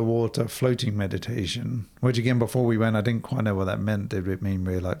underwater floating meditation, which again, before we went, I didn't quite know what that meant. Did it mean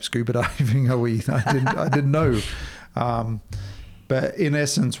we're like scuba diving? I didn't know. But in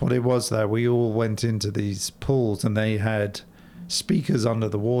essence, what it was that we all went into these pools and they had speakers under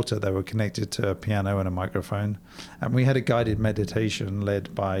the water that were connected to a piano and a microphone. And we had a guided meditation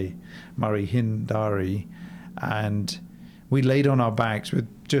led by Murray Hindari. And we laid on our backs with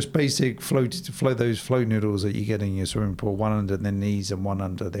just basic those float noodles that you get in your swimming pool, one under the knees and one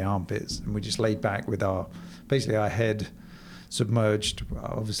under the armpits. And we just laid back with our head submerged,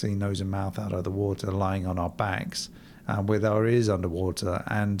 obviously nose and mouth out of the water, lying on our backs with our ears underwater.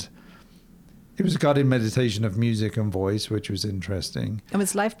 And it was a guided meditation of music and voice, which was interesting. It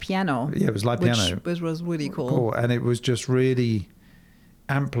was live piano. Yeah, it was live piano. Which was really cool. And it was just really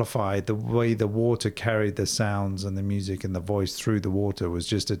amplified. The way the water carried the sounds and the music and the voice through the water was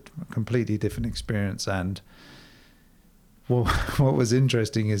just a completely different experience. And what was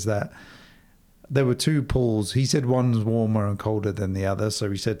interesting is that there were two pools. He said one's warmer and colder than the other. So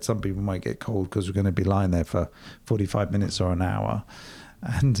he said some people might get cold because we're going to be lying there for 45 minutes or an hour.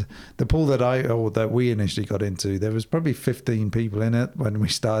 And the pool that we initially got into, there was probably 15 people in it when we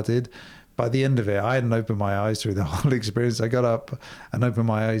started. By the end of it, I hadn't opened my eyes through the whole experience. I got up and opened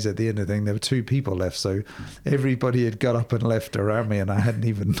my eyes at the end of the thing. There were two people left. So everybody had got up and left around me and I hadn't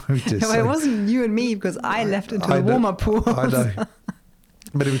even noticed. Well, it wasn't you and me because I left into the warmer pool. I know.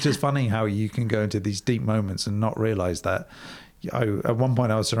 But it was just funny how you can go into these deep moments and not realize that. At one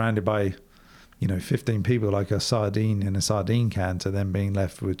point I was surrounded by 15 people like a sardine in a sardine can, to then being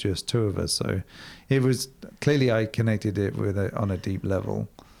left with just two of us. So it was clearly I connected it with on a deep level.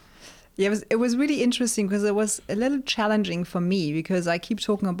 Yeah, it was really interesting because it was a little challenging for me because I keep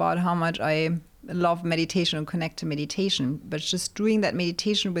talking about how much I love meditation and connect to meditation, but just doing that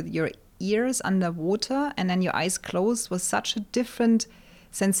meditation with your ears underwater and then your eyes closed was such a different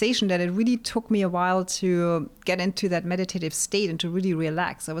sensation that it really took me a while to get into that meditative state and to really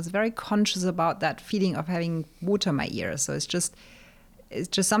relax. I was very conscious about that feeling of having water in my ears. So it's just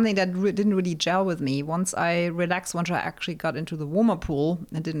something that didn't really gel with me. Once I relaxed, once I actually got into the warmer pool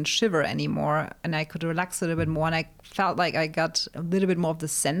and didn't shiver anymore, and I could relax a little bit more, and I felt like I got a little bit more of the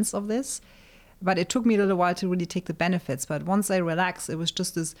sense of this. But it took me a little while to really take the benefits. But once I relaxed, it was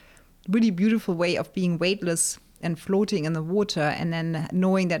just this really beautiful way of being weightless and floating in the water, and then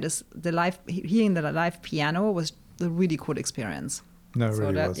knowing that hearing the live piano was a really cool experience. No, it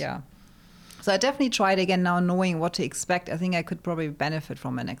really was. Yeah. So I definitely tried again now, knowing what to expect. I think I could probably benefit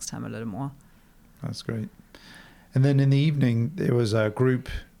from it next time a little more. That's great. And then in the evening, there was a group.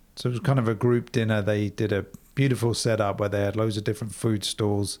 So it was kind of a group dinner. They did a beautiful setup where they had loads of different food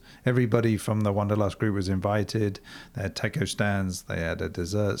stalls. Everybody from the Wanderlust group was invited. They had taco stands. They had a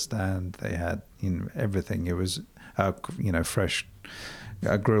dessert stand. They had everything. It was fresh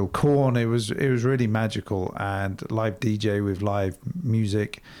grilled corn. It was really magical, and live DJ with live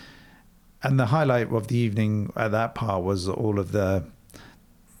music. And the highlight of the evening at that part was all of the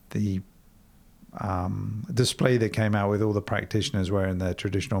display that came out with all the practitioners wearing their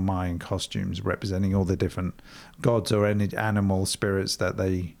traditional Mayan costumes, representing all the different gods or any animal spirits that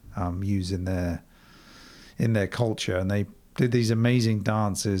they use in their culture. And they did these amazing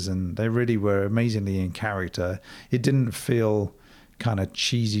dances, and they really were amazingly in character. It didn't feel kind of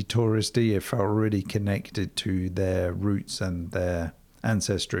cheesy touristy. It felt really connected to their roots and their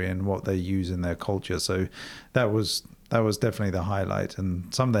ancestry and what they use in their culture. So that was definitely the highlight.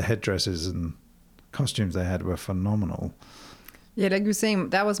 And some of the headdresses and costumes they had were phenomenal. Yeah, like you're saying,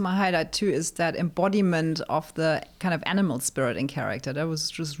 that was my highlight too, is that embodiment of the kind of animal spirit in character. That was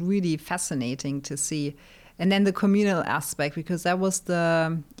just really fascinating to see. And then the communal aspect, because that was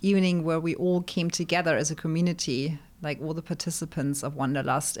the evening where we all came together as a community, like all the participants of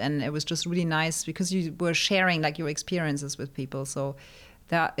Wanderlust. And it was just really nice because you were sharing like your experiences with people. So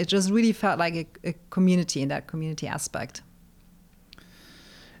that it just really felt like a community in that community aspect.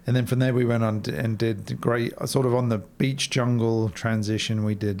 And then from there we went on and did great, sort of on the beach jungle transition.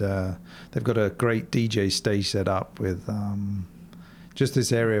 We did, they've got a great DJ stage set up with just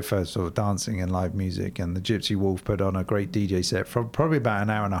this area for sort of dancing and live music. And the Gypsy Wolf put on a great DJ set for probably about an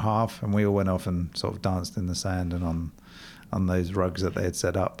hour and a half. And we all went off and sort of danced in the sand and on those rugs that they had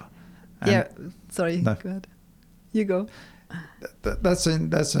set up. And Go ahead. You go. That's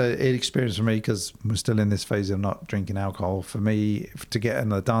an experience for me, because we're still in this phase of not drinking alcohol. For me, to get on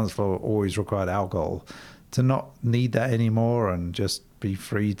the dance floor always required alcohol. To not need that anymore and just be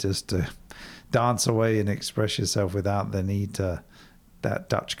free just to dance away and express yourself without the need to that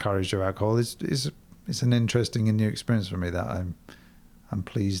Dutch courage of alcohol is an interesting and new experience for me that I'm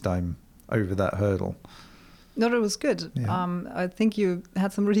pleased I'm over that hurdle. No, it was good. Yeah. I think you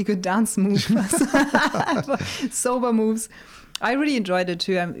had some really good dance moves, sober moves. I really enjoyed it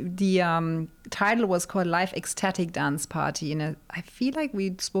too. The title was called Live Ecstatic Dance Party. And I feel like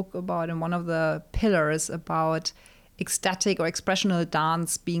we spoke about in one of the pillars about ecstatic or expressional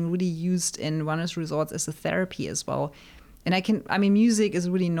dance being really used in wellness resorts as a therapy as well. And music is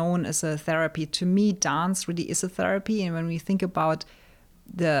really known as a therapy. To me, dance really is a therapy. And when we think about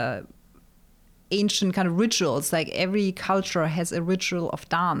the ancient kind of rituals, like every culture has a ritual of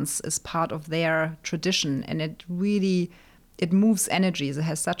dance as part of their tradition. And it moves energies. It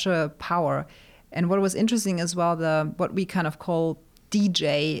has such a power. And what was interesting as well, what we kind of call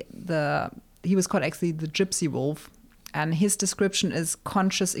DJ, he was called actually the Gypsy Wolf. And his description is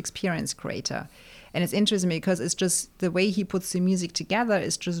conscious experience creator. And it's interesting because it's just the way he puts the music together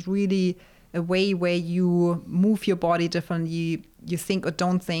is just really a way where you move your body differently, you think or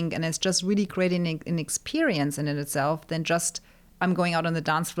don't think, and it's just really creating an experience in it itself than just I'm going out on the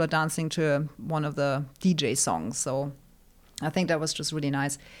dance floor dancing to one of the DJ songs. So I think that was just really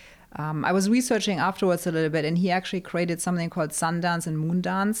nice. I was researching afterwards a little bit, and he actually created something called Sundance and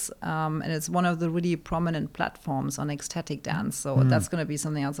Moondance, and it's one of the really prominent platforms on ecstatic dance. So that's going to be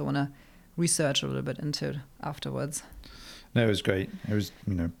something else I want to research a little bit into afterwards. No, it was great. It was,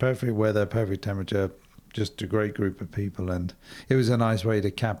 perfect weather, perfect temperature, just a great group of people, and it was a nice way to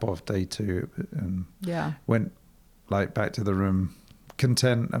cap off day 2. And went back to the room,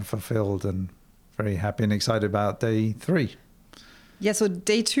 content and fulfilled, and very happy and excited about day 3. Yeah, so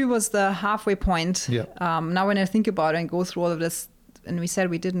day 2 was the halfway point. Yeah. Now when I think about it and go through all of this, and we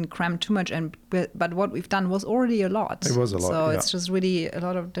said we didn't cram too much, but what we've done was already a lot. It was a lot, So it's just really a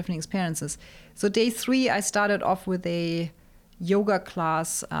lot of different experiences. So day 3, I started off with a yoga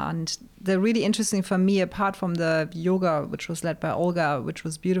class, and the really interesting for me, apart from the yoga, which was led by Olga, which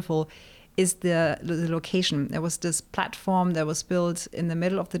was beautiful, is the location. There was this platform that was built in the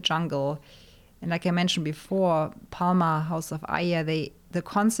middle of the jungle. And like I mentioned before, Palma, House of Aya, the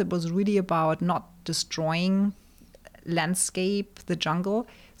concept was really about not destroying landscape, the jungle.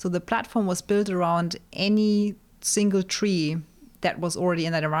 So the platform was built around any single tree that was already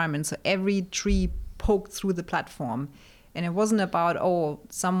in that environment. So every tree poked through the platform. And it wasn't about,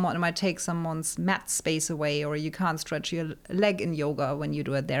 someone might take someone's mat space away, or you can't stretch your leg in yoga when you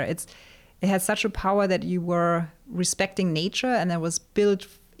do it there. It had such a power that you were respecting nature, and it was built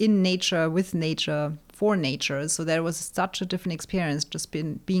in nature, with nature, for nature. So there was such a different experience just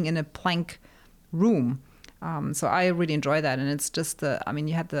being in a plank room. So I really enjoy that. And it's just,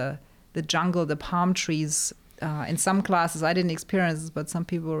 you had the jungle, the palm trees. In some classes, I didn't experience this, but some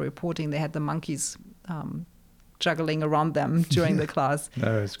people were reporting they had the monkeys juggling around them during the class.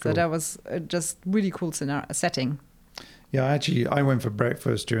 No, it's cool. So that was just really cool setting. Yeah, I went for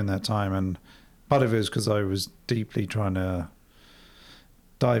breakfast during that time, and part of it was because I was deeply trying to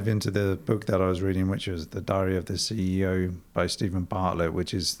dive into the book that I was reading, which was The Diary of the CEO by Stephen Bartlett,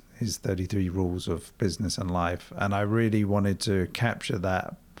 which is his 33 rules of business and life. And I really wanted to capture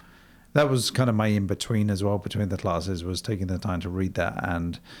that. That was kind of my in-between as well, between the classes, was taking the time to read that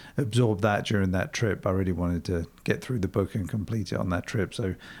and absorb that during that trip. I really wanted to get through the book and complete it on that trip.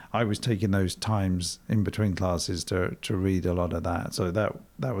 So I was taking those times in between classes to read a lot of that. So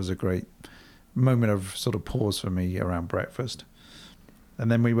that was a great moment of sort of pause for me around breakfast.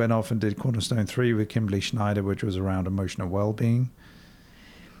 And then we went off and did Cornerstone 3 with Kimberly Schneider, which was around emotional well-being.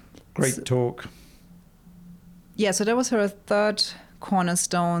 Great talk. Yeah, so that was her third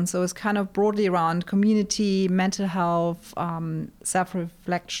cornerstone. So it's kind of broadly around community, mental health,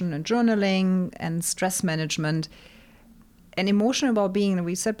 self-reflection and journaling, and stress management. And emotional well-being, and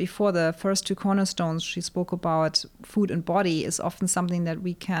we said before, the first 2 cornerstones she spoke about, food and body, is often something that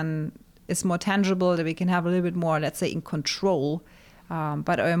is more tangible, that we can have a little bit more, let's say, in control.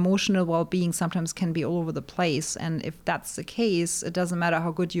 But our emotional well-being sometimes can be all over the place. And if that's the case, it doesn't matter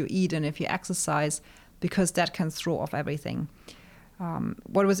how good you eat and if you exercise, because that can throw off everything.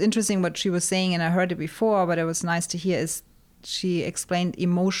 What was interesting, what she was saying, and I heard it before, but it was nice to hear, is she explained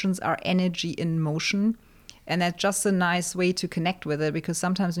emotions are energy in motion. And that's just a nice way to connect with it, because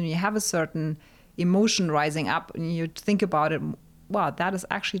sometimes when you have a certain emotion rising up and you think about it, wow, that is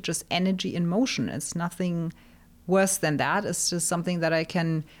actually just energy in motion. It's nothing worse than that. It's just something that I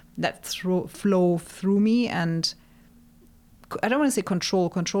can flow through me. And I don't want to say control.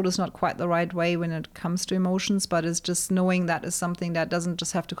 Control is not quite the right way when it comes to emotions, but it's just knowing that is something that doesn't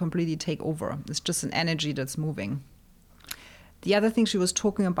just have to completely take over. It's just an energy that's moving. The other thing she was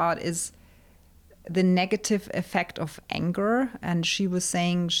talking about is the negative effect of anger. And she was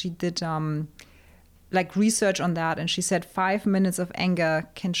saying she did like research on that, and she said 5 minutes of anger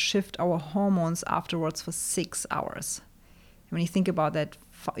can shift our hormones afterwards for 6 hours. And when you think about that,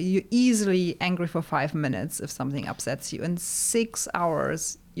 you're easily angry for 5 minutes if something upsets you. In 6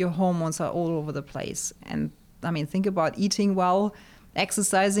 hours, your hormones are all over the place. And I mean, think about eating well,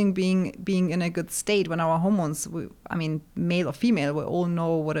 exercising, being in a good state when our hormones, male or female, we all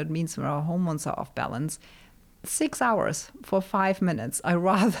know what it means when our hormones are off balance. 6 hours for 5 minutes. I'd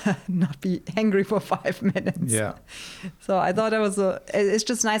rather not be angry for 5 minutes. Yeah. So I thought it's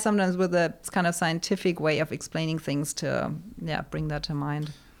just nice sometimes with a kind of scientific way of explaining things to, bring that to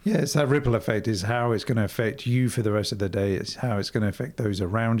mind. Yeah, it's that ripple effect is how it's going to affect you for the rest of the day. It's how it's going to affect those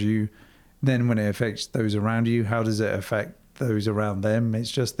around you. Then when it affects those around you, how does it affect those around them?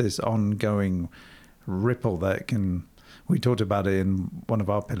 It's just this ongoing ripple that can... We talked about it in one of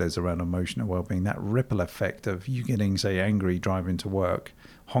our pillars around emotional well-being, that ripple effect of you getting, say, angry driving to work,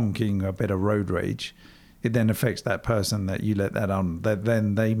 honking, a bit of road rage. It then affects that person that you let that on. That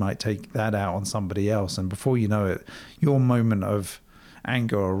then they might take that out on somebody else. And before you know it, your moment of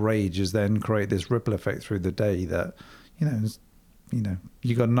anger or rage is then create this ripple effect through the day that,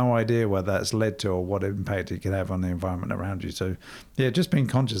 you got no idea what that's led to or what impact it could have on the environment around you. So, just being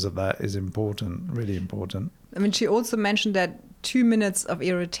conscious of that is important, really important. I mean, she also mentioned that 2 minutes of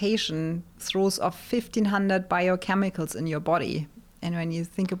irritation throws off 1,500 biochemicals in your body. And when you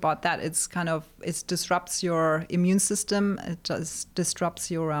think about that, it disrupts your immune system. It just disrupts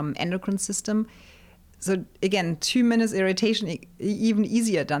your endocrine system. So again, 2 minutes irritation, even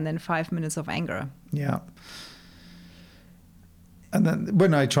easier done than 5 minutes of anger. Yeah. And then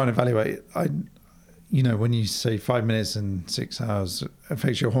when I try and evaluate, when you say 5 minutes and 6 hours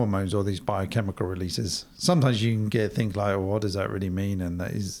affects your hormones or these biochemical releases, sometimes you can get things like, what does that really mean? And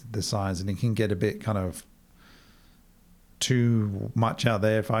that is the science. And it can get a bit kind of too much out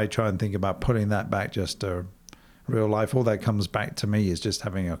there. If I try and think about putting that back just to real life, all that comes back to me is just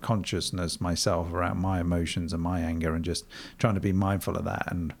having a consciousness myself around my emotions and my anger and just trying to be mindful of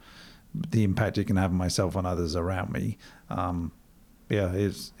that and the impact it can have on myself and others around me.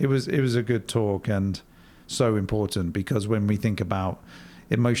 It was a good talk and so important, because when we think about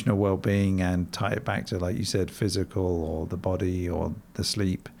emotional well-being and tie it back to, like you said, physical or the body or the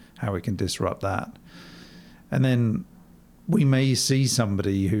sleep, how it can disrupt that. And then we may see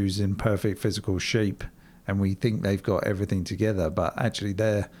somebody who's in perfect physical shape and we think they've got everything together, but actually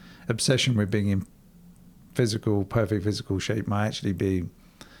their obsession with being in perfect physical shape might actually be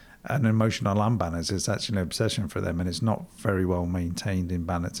an emotional unbalance. It's actually an obsession for them, and it's not very well maintained in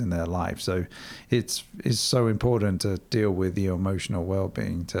balance in their life. So it's so important to deal with your emotional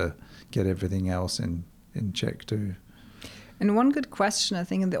well-being to get everything else in check too. And one good question, I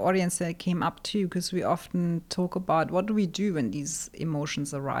think, in the audience that came up too, because we often talk about what do we do when these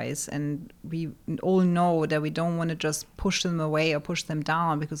emotions arise, and we all know that we don't want to just push them away or push them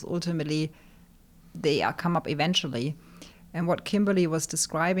down, because ultimately they come up eventually. And what Kimberly was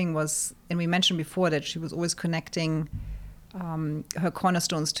describing was, and we mentioned before that she was always connecting her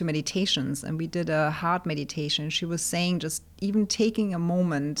cornerstones to meditations. And we did a heart meditation. She was saying just even taking a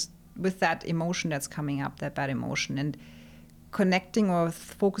moment with that emotion that's coming up, that bad emotion, and connecting or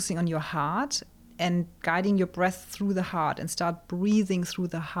focusing on your heart and guiding your breath through the heart and start breathing through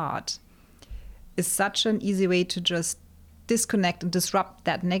the heart is such an easy way to just disconnect and disrupt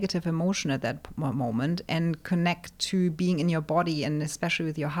that negative emotion at that moment and connect to being in your body and especially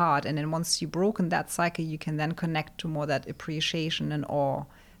with your heart. And then once you've broken that cycle, you can then connect to more that appreciation and awe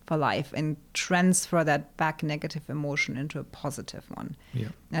for life and transfer that back negative emotion into a positive one. Yeah.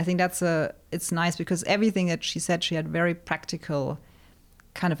 And I think it's nice because everything that she said, she had very practical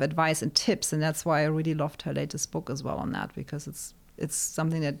kind of advice and tips. And that's why I really loved her latest book as well on that, because it's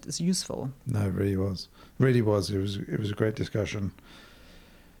something that is useful. No, it really was. Really was. It was a great discussion.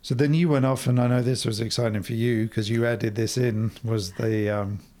 So then you went off, and I know this was exciting for you because you added this in, was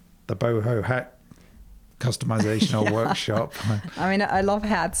the boho hat customizational workshop. I mean, I love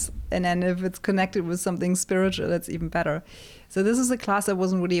hats, and then if it's connected with something spiritual, that's even better. So this is a class I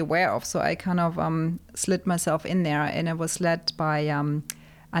wasn't really aware of, so I kind of slid myself in there, and it was led by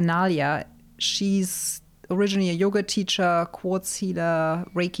Analia. She's originally a yoga teacher, quartz healer,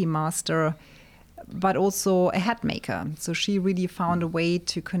 Reiki master, but also a hat maker. So she really found a way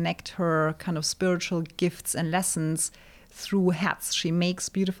to connect her kind of spiritual gifts and lessons through hats. She makes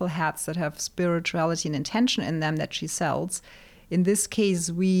beautiful hats that have spirituality and intention in them that she sells. In this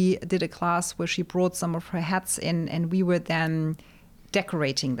case, we did a class where she brought some of her hats in, and we were then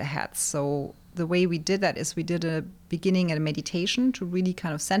decorating the hats. So the way we did that is we did a beginning and a meditation to really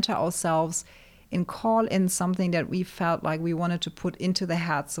kind of center ourselves and call in something that we felt like we wanted to put into the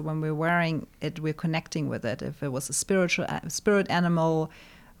hat. So when we're wearing it, we're connecting with it. If it was a spirit animal,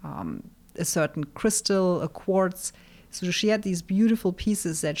 a certain crystal, a quartz. So she had these beautiful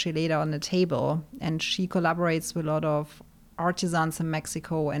pieces that she laid out on the table, and she collaborates with a lot of artisans in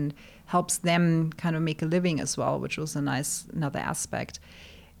Mexico and helps them kind of make a living as well, which was another aspect.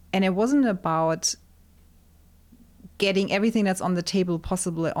 And it wasn't about getting everything that's on the table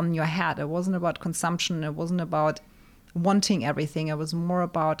possibly on your hat. It wasn't about consumption. It wasn't about wanting everything. It was more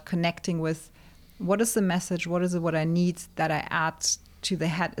about connecting with what is the message, what is it, what I need that I add to the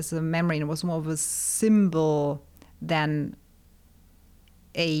hat as a memory. And it was more of a symbol than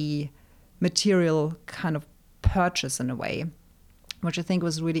a material kind of purchase in a way, which I think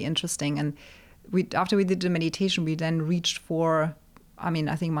was really interesting. And after we did the meditation, we then reached for, I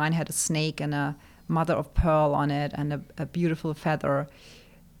think mine had a snake and a mother of pearl on it and a beautiful feather.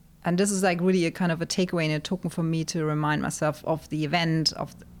 And this is like really a kind of a takeaway and a token for me to remind myself of the event,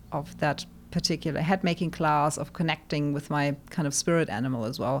 of that particular hat making class, of connecting with my kind of spirit animal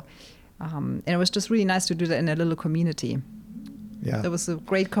as well. And it was just really nice to do that in a little community. Yeah. There was a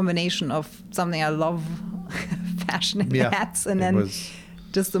great combination of something I love, fashion and hats, and then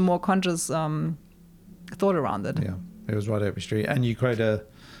just the more conscious thought around it. Yeah, it was right up the street. And you created a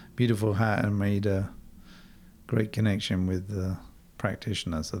beautiful hat and made a great connection with the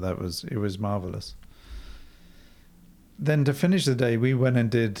practitioner. So it was marvelous. Then to finish the day, we went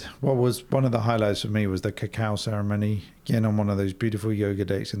and did what was one of the highlights for me was the cacao ceremony. Again, on one of those beautiful yoga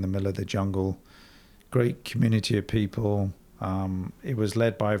decks in the middle of the jungle. Great community of people. It was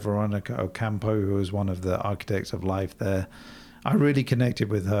led by Veronica Ocampo, who was one of the architects of life there. I really connected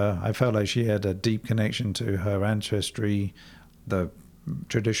with her. I felt like she had a deep connection to her ancestry, the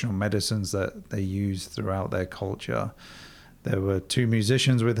traditional medicines that they use throughout their culture. There were 2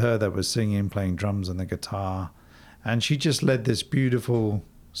 musicians with her that were singing, playing drums and the guitar. And she just led this beautiful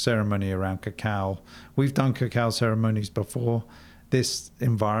ceremony around cacao. We've done cacao ceremonies before. This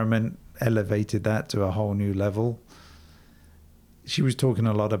environment elevated that to a whole new level. She was talking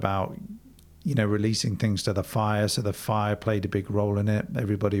a lot about, releasing things to the fire. So the fire played a big role in it.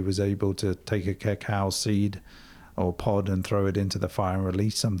 Everybody was able to take a cacao seed or pod and throw it into the fire and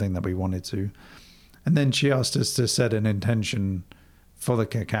release something that we wanted to. And then she asked us to set an intention for the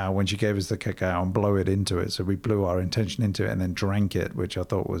cacao when she gave us the cacao and blow it into it. So we blew our intention into it and then drank it, which I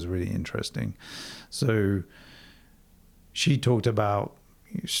thought was really interesting. So she talked about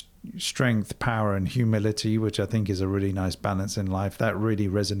strength, power, and humility, which I think is a really nice balance in life. That really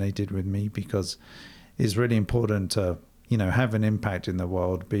resonated with me because it's really important to, have an impact in the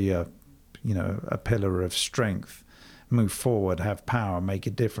world, be a pillar of strength, move forward, have power, make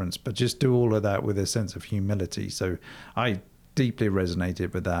a difference, but just do all of that with a sense of humility. So I deeply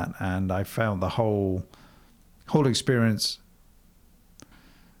resonated with that, and I found the whole experience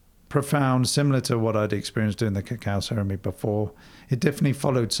profound, similar to what I'd experienced doing the cacao ceremony before. It definitely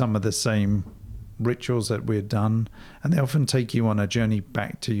followed some of the same rituals that we'd done, and they often take you on a journey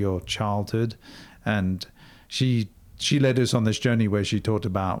back to your childhood. And she led us on this journey where she talked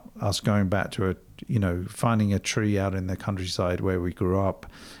about us going back to finding a tree out in the countryside where we grew up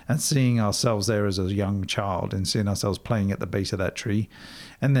and seeing ourselves there as a young child and seeing ourselves playing at the base of that tree,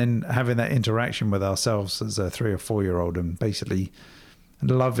 and then having that interaction with ourselves as a 3 or 4 year old and basically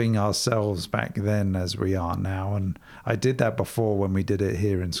loving ourselves back then as we are now. And I did that before when we did it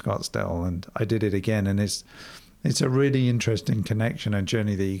here in Scottsdale, and I did it again. And it's a really interesting connection and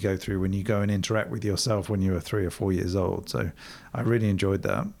journey that you go through when you go and interact with yourself when you were 3 or 4 years old. So I really enjoyed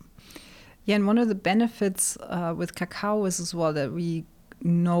that. Yeah, and one of the benefits with cacao is as well that we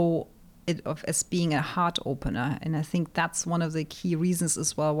know it as being a heart opener. And I think that's one of the key reasons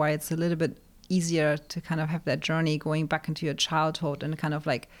as well why it's a little bit easier to kind of have that journey going back into your childhood and kind of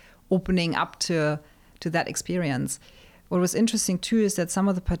like opening up to that experience. What was interesting too is that some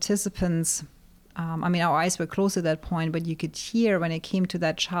of the participants, our eyes were closed at that point, but you could hear when it came to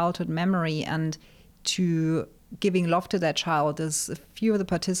that childhood memory and to giving love to that child, there's a few of the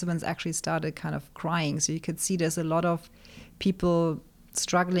participants actually started kind of crying. So you could see there's a lot of people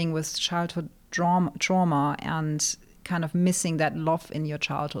struggling with childhood trauma and kind of missing that love in your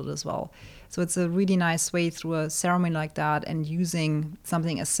childhood as well. So it's a really nice way through a ceremony like that and using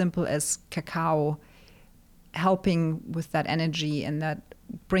something as simple as cacao, helping with that energy and that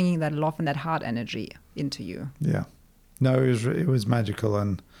bringing that love and that heart energy into you. Yeah. No, it was magical,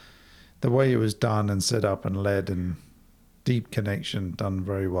 and the way it was done and set up and led and deep connection done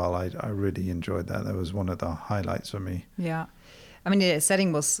very well. I really enjoyed that. That was one of the highlights for me. Yeah. I mean, the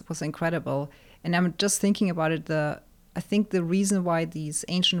setting was incredible. And I'm just thinking about it, the I think the reason why these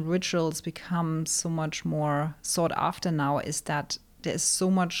ancient rituals become so much more sought after now is that there's so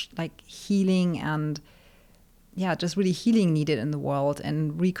much like healing and just really healing needed in the world,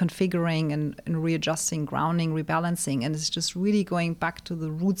 and reconfiguring and readjusting, grounding, rebalancing. And it's just really going back to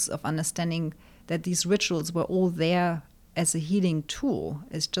the roots of understanding that these rituals were all there as a healing tool.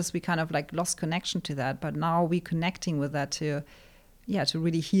 It's just we kind of like lost connection to that, but now we're connecting with that to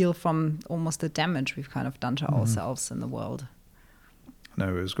really heal from almost the damage we've kind of done to ourselves in the world.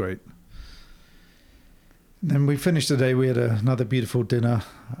 No, it was great. Then we finished the day. We had another beautiful dinner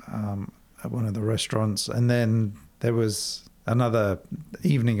at one of the restaurants. And then there was another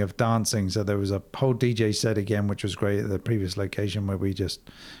evening of dancing. So there was a whole DJ set again, which was great at the previous location where we just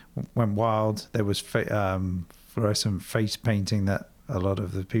went wild. There was fluorescent face painting that a lot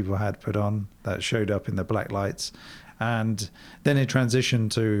of the people had put on that showed up in the black lights. And then it transitioned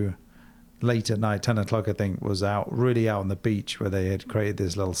to late at night, 10 o'clock, I think, was really out on the beach where they had created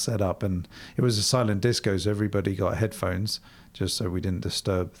this little setup. And it was a silent disco, so everybody got headphones just so we didn't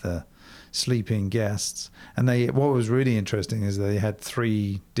disturb the sleeping guests. And what was really interesting is they had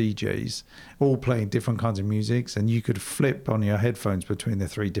 3 DJs all playing different kinds of musics, and you could flip on your headphones between the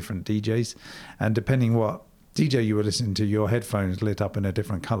 3 different DJs. And depending what DJ you were listening to, your headphones lit up in a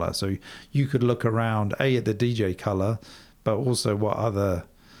different color, so you could look around at the DJ color, but also what other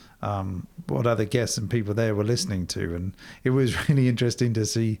guests and people there were listening to. And it was really interesting to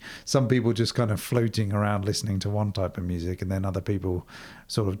see some people just kind of floating around listening to one type of music, and then other people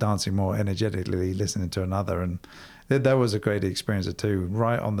sort of dancing more energetically listening to another. And that was a great experience too,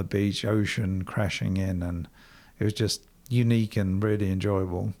 right on the beach, ocean crashing in, and it was just unique and really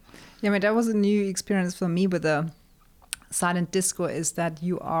enjoyable. Yeah, I mean, that was a new experience for me with the silent disco, is that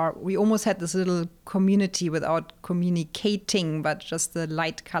we almost had this little community without communicating, but just the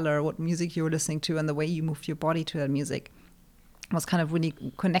light color, what music you were listening to, and the way you moved your body to that music was kind of really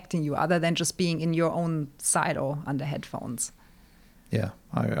connecting you, other than just being in your own side or under headphones. Yeah,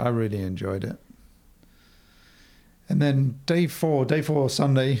 I really enjoyed it. And then day four,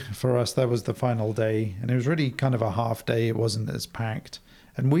 Sunday for us, that was the final day. And it was really kind of a half day. It wasn't as packed.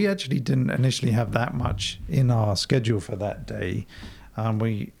 And we actually didn't initially have that much in our schedule for that day.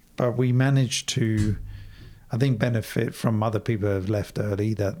 But we managed to, I think, benefit from other people who have left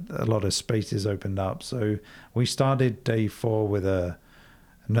early, that a lot of spaces opened up. So we started day 4 with a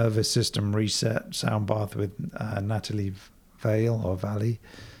nervous system reset sound bath with Natalie Valley.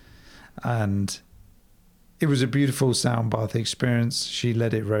 And it was a beautiful sound bath experience. She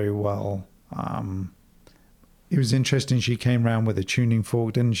led it very well. It was interesting. She came around with a tuning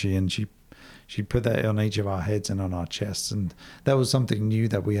fork, didn't she? And she put that on each of our heads and on our chests. And that was something new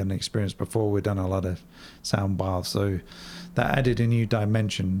that we hadn't experienced before. We'd done a lot of sound baths. So that added a new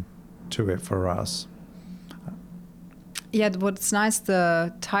dimension to it for us. Yeah, what's nice,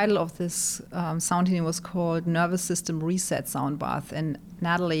 the title of this sound healing was called Nervous System Reset Sound Bath. And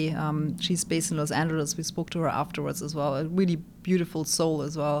Natalie, she's based in Los Angeles. We spoke to her afterwards as well. A really beautiful soul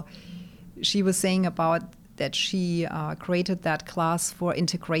as well. She was saying about that she created that class for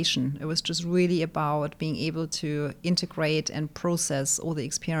integration. It was just really about being able to integrate and process all the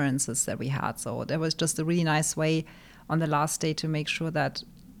experiences that we had. So that was just a really nice way on the last day to make sure that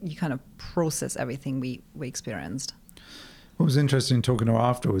you kind of process everything we experienced. It was interesting talking to her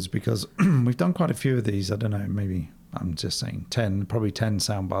afterwards, because we've done quite a few of these. I don't know, maybe I'm just saying 10, probably 10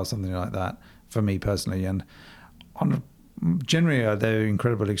 sound bars, something like that for me personally. And generally they're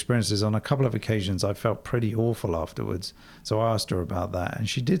incredible experiences. On a couple of occasions I felt pretty awful afterwards, so I asked her about that, and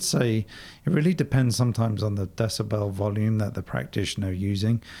she did say it really depends sometimes on the decibel volume that the practitioner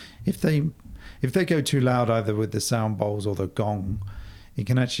using. If they go too loud, either with the sound bowls or the gong, it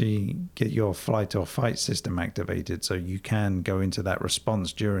can actually get your flight or fight system activated, so you can go into that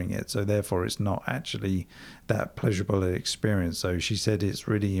response during it, so therefore it's not actually that pleasurable experience. So she said it's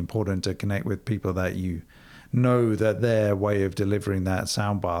really important to connect with people that you know that their way of delivering that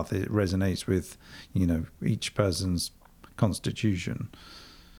sound bath, it resonates with, each person's constitution.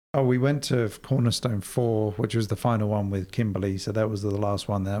 We went to Cornerstone 4, which was the final one with Kimberly. So that was the last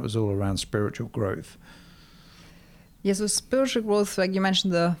one. That was all around spiritual growth. Yeah, so spiritual growth, like you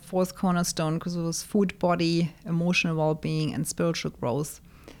mentioned, the 4th cornerstone, because it was food, body, emotional well-being, and spiritual growth.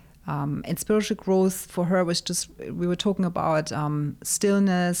 And spiritual growth for her was just, we were talking about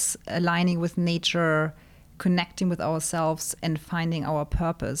stillness, aligning with nature, connecting with ourselves, and finding our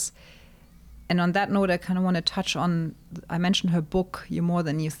purpose. And on that note, I kind of want to touch on, I mentioned her book, You're More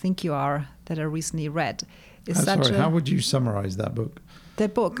Than You Think You Are, that I recently read. How would you summarize that book?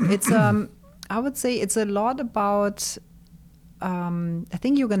 That book, it's I would say it's a lot about, I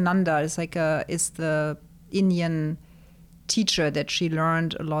think Yogananda is the Indian teacher that she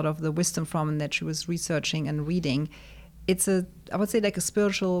learned a lot of the wisdom from and that she was researching and reading. It's I would say like a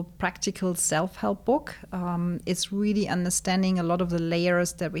spiritual, practical self-help book. It's really understanding a lot of the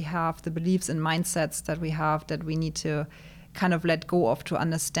layers that we have, the beliefs and mindsets that we have that we need to kind of let go of to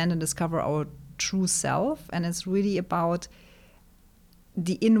understand and discover our true self. And it's really about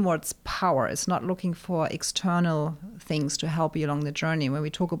the inwards power. It's not looking for external things to help you along the journey. When we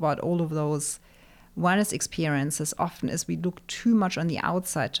talk about all of those wellness experiences, often as we look too much on the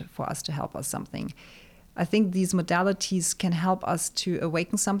outside for us to help us something. I think these modalities can help us to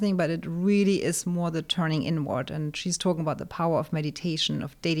awaken something, but it really is more the turning inward. And she's talking about the power of meditation,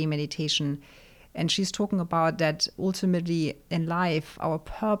 of daily meditation. And she's talking about that ultimately in life, our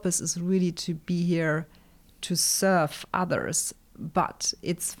purpose is really to be here to serve others. But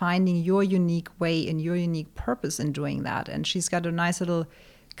it's finding your unique way and your unique purpose in doing that. And she's got a nice little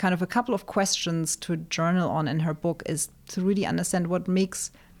kind of a couple of questions to journal on in her book, is to really understand what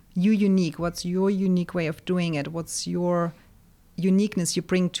makes you unique, what's your unique way of doing it, what's your uniqueness you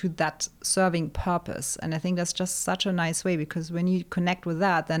bring to that serving purpose. And I think that's just such a nice way, because when you connect with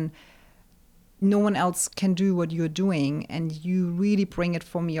that, then no one else can do what you're doing, and you really bring it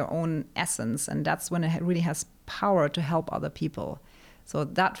from your own essence. And that's when it really has power to help other people. So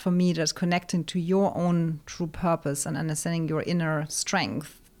that for me, just connecting to your own true purpose and understanding your inner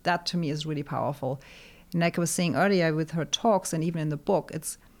strength, that to me is really powerful. And like I was saying earlier with her talks and even in the book,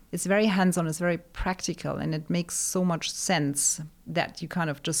 it's very hands-on, it's very practical, and it makes so much sense that you kind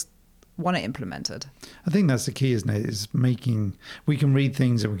of just want to implement it. I think that's the key, isn't it? Is making, we can read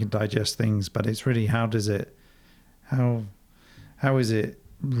things and we can digest things, but it's really how is it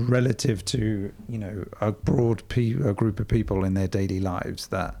relative to, you know, a group of people in their daily lives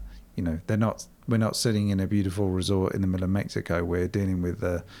that, you know, we're not sitting in a beautiful resort in the middle of Mexico. We're dealing with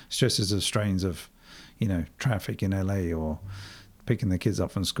the stresses of strains of, you know, traffic in LA, or picking the kids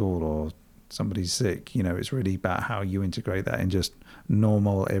up from school, or somebody's sick. You know, it's really about how you integrate that in just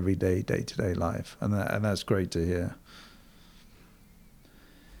normal, everyday, day-to-day life. And that's great to hear.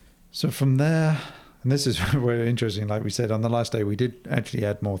 So from there, and this is very interesting, like we said, on the last day, we did actually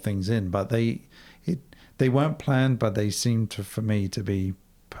add more things in, but they weren't planned, but they seemed to, for me, to be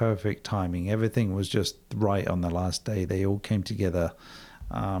perfect timing. Everything was just right on the last day. They all came together.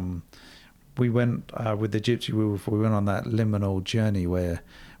 We went with the Gypsy Wolf, we went on that liminal journey where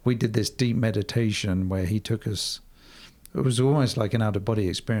we did this deep meditation where he took us, it was almost like an out-of-body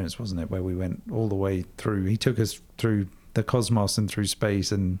experience, wasn't it? Where we went all the way through, he took us through the cosmos and through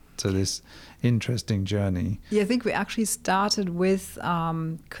space and to this interesting journey. Yeah, I think we actually started with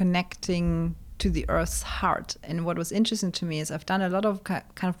connecting to the Earth's heart. And what was interesting to me is I've done a lot of kind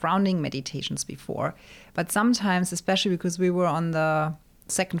of grounding meditations before, but sometimes, especially because we were on the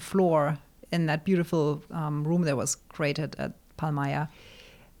second floor in that beautiful room that was created at Palmaya,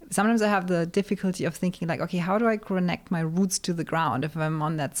 sometimes I have the difficulty of thinking like, okay, how do I connect my roots to the ground if I'm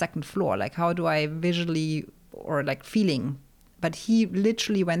on that second floor? Like, how do I visually or like feeling? But he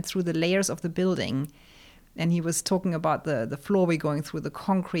literally went through the layers of the building, and he was talking about the floor we're going through, the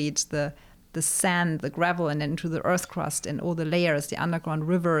concrete, the sand, the gravel, and then to the earth crust and all the layers, the underground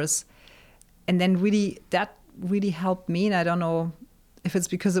rivers. And then that really helped me. And I don't know if it's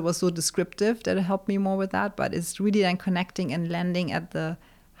because it was so descriptive that it helped me more with that, but it's really then connecting and landing at the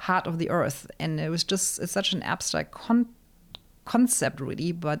heart of the earth. And it's such an abstract concept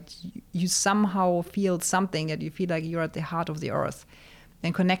really, but you somehow feel something that you feel like you're at the heart of the earth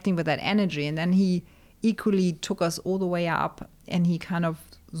and connecting with that energy. And then he equally took us all the way up, and he kind of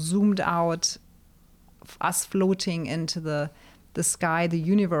zoomed out us floating into the sky, the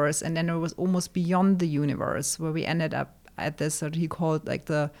universe. And then it was almost beyond the universe where we ended up at this, what he called like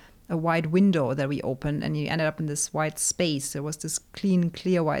a wide window that we opened, and you ended up in this white space. There was this clean,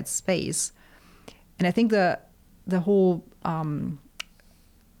 clear white space. And I think the whole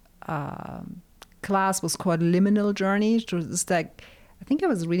class was called Liminal Journey. So it's like, I think I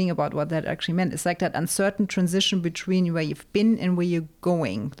was reading about what that actually meant. It's like that uncertain transition between where you've been and where you're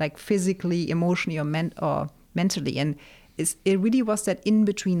going, like physically, emotionally, or mentally. And it really was that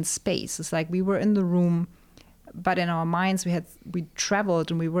in-between space. It's like we were in the room, but in our minds we traveled,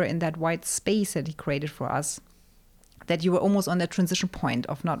 and we were in that white space that he created for us, that you were almost on that transition point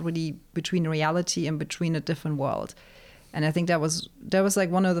of not really between reality and between a different world. And I think that was like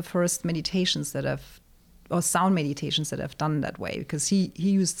one of the first meditations sound meditations that I've done that way, because he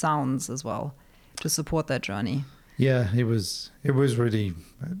used sounds as well to support that journey. Yeah, it was really,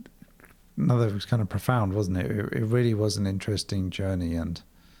 it was kind of profound, wasn't it? It really was an interesting journey. And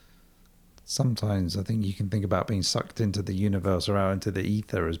sometimes I think you can think about being sucked into the universe or out into the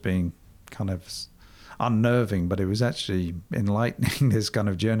ether as being kind of unnerving, but it was actually enlightening, this kind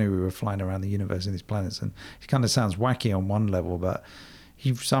of journey. We were flying around the universe and these planets, and it kind of sounds wacky on one level, but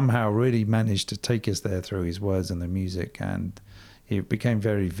he somehow really managed to take us there through his words and the music, and it became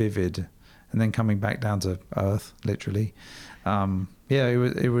very vivid. And then coming back down to earth, literally.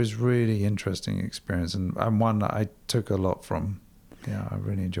 It was really interesting experience, and one that I took a lot from. Yeah, I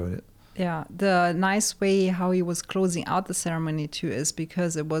really enjoyed it. Yeah, the nice way how he was closing out the ceremony too is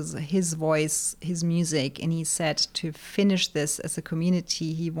because it was his voice, his music, and he said to finish this as a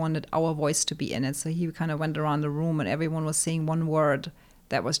community, he wanted our voice to be in it. So he kind of went around the room and everyone was saying one word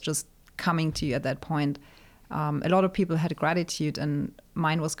that was just coming to you at that point. A lot of people had gratitude, and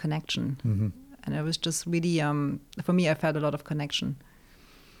mine was connection. Mm-hmm. And it was just really, for me, I felt a lot of connection.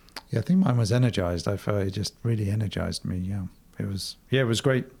 Yeah, I think mine was energized. I felt it just really energized me. Yeah, it was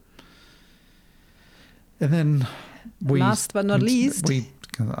great. And then last but not least,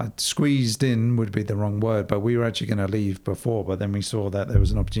 I squeezed in would be the wrong word, but we were actually going to leave before, but then we saw that there was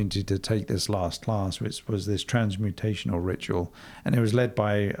an opportunity to take this last class, which was this transmutational ritual. And it was led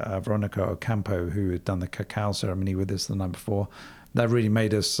by Veronica Ocampo, who had done the cacao ceremony with us the night before. That really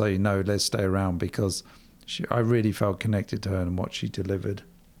made us say, no, let's stay around, because I really felt connected to her and what she delivered.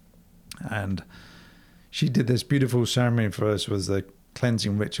 And she did this beautiful ceremony for us, was the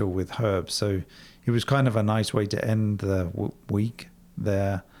cleansing ritual with herbs. So it was kind of a nice way to end the week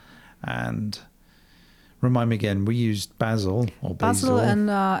there. And remind me again, we used basil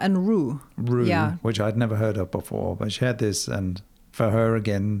and rue, yeah, which I'd never heard of before. But she had this, and for her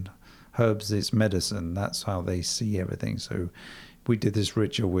again, herbs is medicine. That's how they see everything. So we did this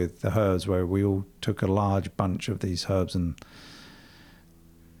ritual with the herbs where we all took a large bunch of these herbs, and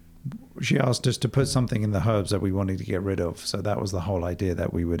she asked us to put something in the herbs that we wanted to get rid of. So that was the whole idea,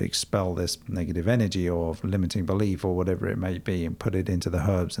 that we would expel this negative energy or limiting belief or whatever it may be and put it into the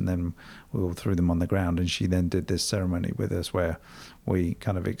herbs, and then we all threw them on the ground. And she then did this ceremony with us where we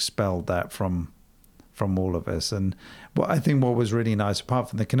kind of expelled that from all of us. And I think what was really nice, apart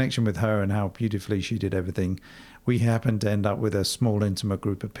from the connection with her and how beautifully she did everything, we happened to end up with a small intimate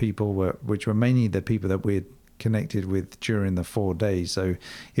group of people, which were mainly the people that we had connected with during the 4 days. So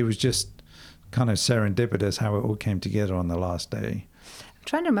it was just kind of serendipitous how it all came together on the last day. I'm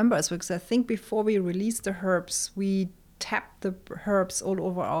trying to remember us, because I think before we released the herbs, we tapped the herbs all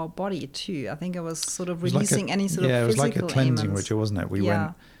over our body too. I think it was sort of releasing any sort of physical it was like a cleansing ailments. ritual, wasn't it? We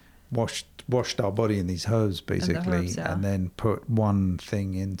went washed our body in these herbs basically, and then put one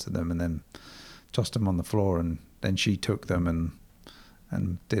thing into them and then tossed them on the floor, and then she took them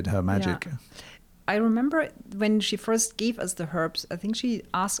and did her magic. Yeah. I remember when she first gave us the herbs, I think she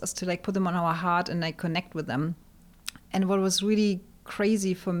asked us to put them on our heart and connect with them. And what was really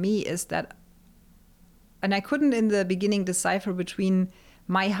crazy for me is that, and I couldn't in the beginning decipher between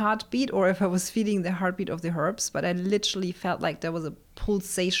my heartbeat or if I was feeling the heartbeat of the herbs, but I literally felt like there was a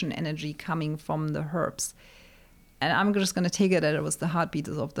pulsation energy coming from the herbs. And I'm just going to take it that it was the heartbeat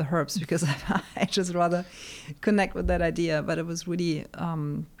of the herbs, because I just rather connect with that idea. But it was really,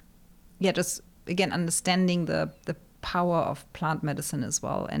 just again, understanding the power of plant medicine as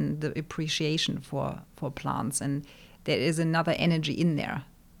well, and the appreciation for plants. And there is another energy in there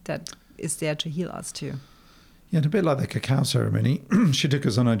that is there to heal us too. Yeah, and a bit like the cacao ceremony, she took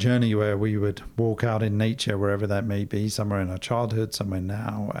us on a journey where we would walk out in nature, wherever that may be, somewhere in our childhood, somewhere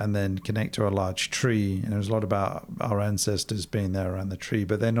now, and then connect to a large tree. And there was a lot about our ancestors being there around the tree,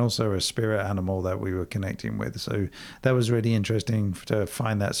 but then also a spirit animal that we were connecting with. So that was really interesting to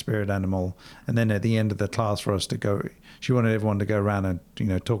find that spirit animal. And then at the end of the class for us to go, she wanted everyone to go around and,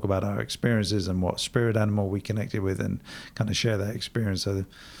 talk about our experiences and what spirit animal we connected with and kind of share that experience. So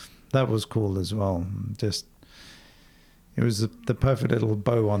that was cool as well. It was the perfect little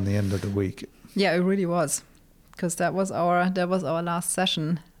bow on the end of the week. Yeah, it really was, because that was our last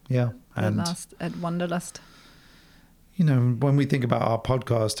session. Yeah, and at Wanderlust. When we think about our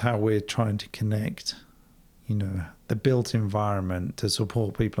podcast, how we're trying to connect, the built environment to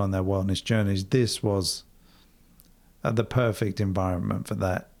support people on their wellness journeys, this was the perfect environment for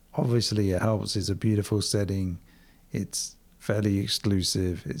that. Obviously, it helps. It's a beautiful setting. It's fairly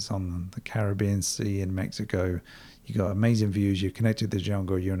exclusive. It's on the Caribbean Sea in Mexico. You got amazing views. You're connected to the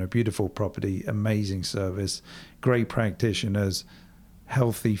jungle. You're in a beautiful property. Amazing service. Great practitioners.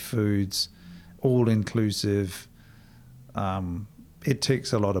 Healthy foods. All inclusive. It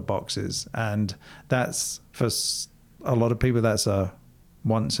ticks a lot of boxes, and that's for a lot of people. That's a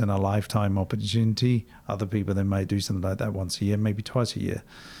once in a lifetime opportunity. Other people, they may do something like that once a year, maybe twice a year.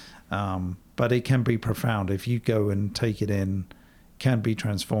 But it can be profound if you go and take it in. Can be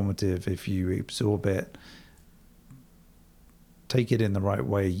transformative if you absorb it. Take it in the right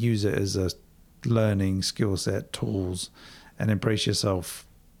way, use it as a learning, skill set, tools, and embrace yourself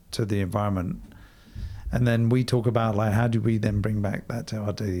to the environment. And then we talk about like, how do we then bring back that to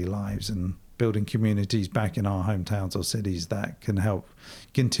our daily lives and building communities back in our hometowns or cities that can help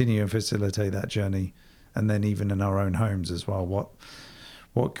continue and facilitate that journey. And then even in our own homes as well,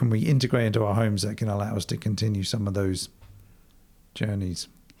 what can we integrate into our homes that can allow us to continue some of those journeys?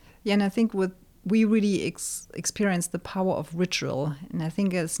 Yeah, and I think we really experience the power of ritual. And I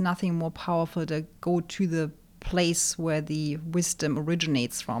think there's nothing more powerful to go to the place where the wisdom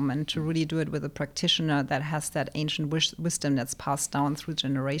originates from and to really do it with a practitioner that has that ancient wisdom that's passed down through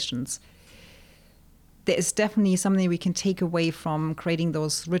generations. There is definitely something we can take away from creating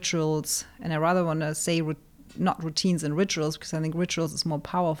those rituals. And I rather want to say not routines and rituals, because I think rituals is more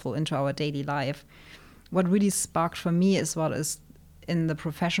powerful into our daily life. What really sparked for me as well is in the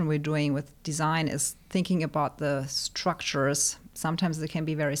profession we're doing with design is thinking about the structures. Sometimes they can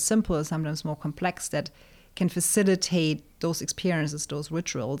be very simple, sometimes more complex, that can facilitate those experiences, those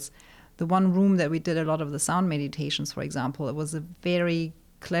rituals. The one room that we did a lot of the sound meditations, for example, it was a very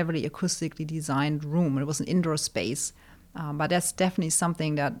cleverly acoustically designed room. It was an indoor space. But that's definitely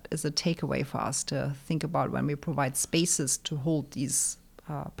something that is a takeaway for us to think about when we provide spaces to hold these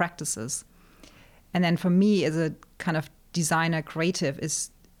practices. And then for me, as a kind of designer creative,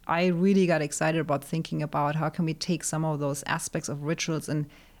 I really got excited about thinking about how can we take some of those aspects of rituals and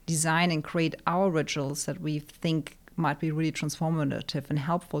design and create our rituals that we think might be really transformative and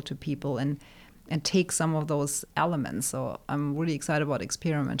helpful to people, and take some of those elements. So I'm really excited about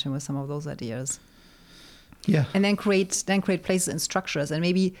experimenting with some of those ideas. Yeah. And then create places and structures, and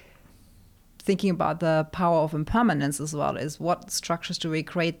maybe thinking about the power of impermanence as well, is what structures do we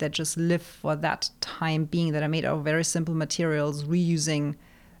create that just live for that time being, that are made of very simple materials, reusing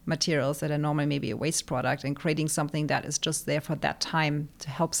materials that are normally maybe a waste product, and creating something that is just there for that time to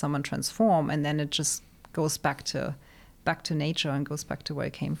help someone transform, and then it just goes back to nature and goes back to where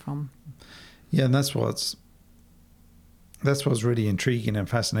it came from. Yeah, and that's what's really intriguing and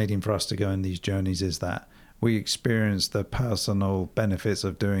fascinating for us to go in these journeys, is that we experience the personal benefits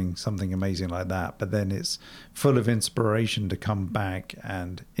of doing something amazing like that, but then it's full of inspiration to come back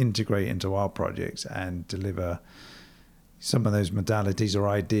and integrate into our projects and deliver some of those modalities or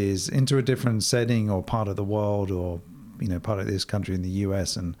ideas into a different setting or part of the world, or part of this country in the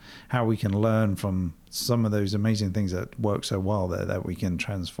US, and how we can learn from some of those amazing things that work so well there, that we can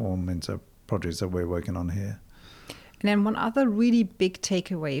transform into projects that we're working on here. And then one other really big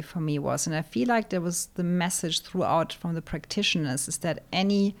takeaway for me was, and I feel like there was the message throughout from the practitioners, is that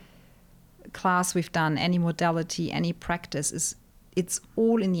any class we've done, any modality, any practice, it's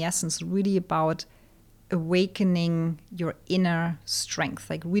all in the essence really about awakening your inner strength,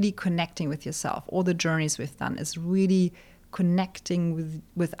 like really connecting with yourself. All the journeys we've done is really connecting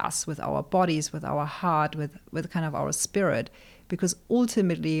with us, with our bodies, with our heart, with kind of our spirit. Because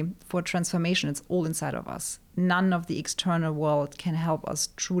ultimately, for transformation, it's all inside of us. None of the external world can help us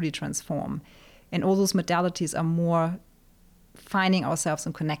truly transform. And all those modalities are more finding ourselves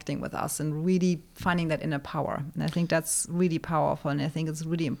and connecting with us and really finding that inner power. And I think that's really powerful. And I think it's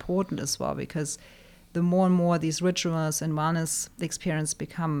really important as well, because the more and more these rituals and wellness experience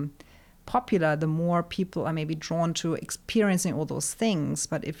become popular, the more people are maybe drawn to experiencing all those things.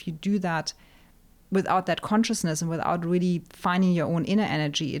 But if you do that without that consciousness and without really finding your own inner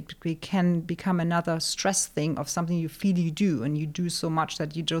energy, it can become another stress thing of something you feel you do, and you do so much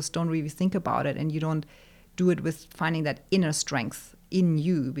that you just don't really think about it, and you don't do it with finding that inner strength in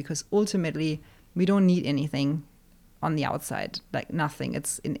you, because ultimately we don't need anything on the outside, like nothing.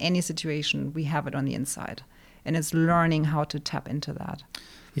 It's in any situation, we have it on the inside, and it's learning how to tap into that.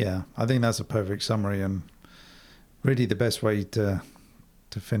 Yeah, I think that's a perfect summary, and really the best way to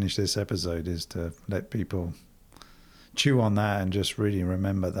finish this episode is to let people chew on that and just really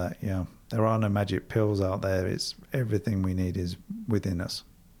remember that, there are no magic pills out there. It's everything we need is within us.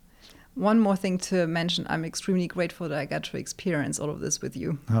 One more thing to mention, I'm extremely grateful that I got to experience all of this with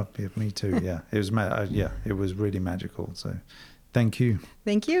you. Oh, yeah, me too. Yeah, it was it was really magical. So thank you.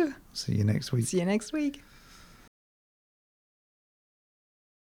 Thank you. See you next week. See you next week.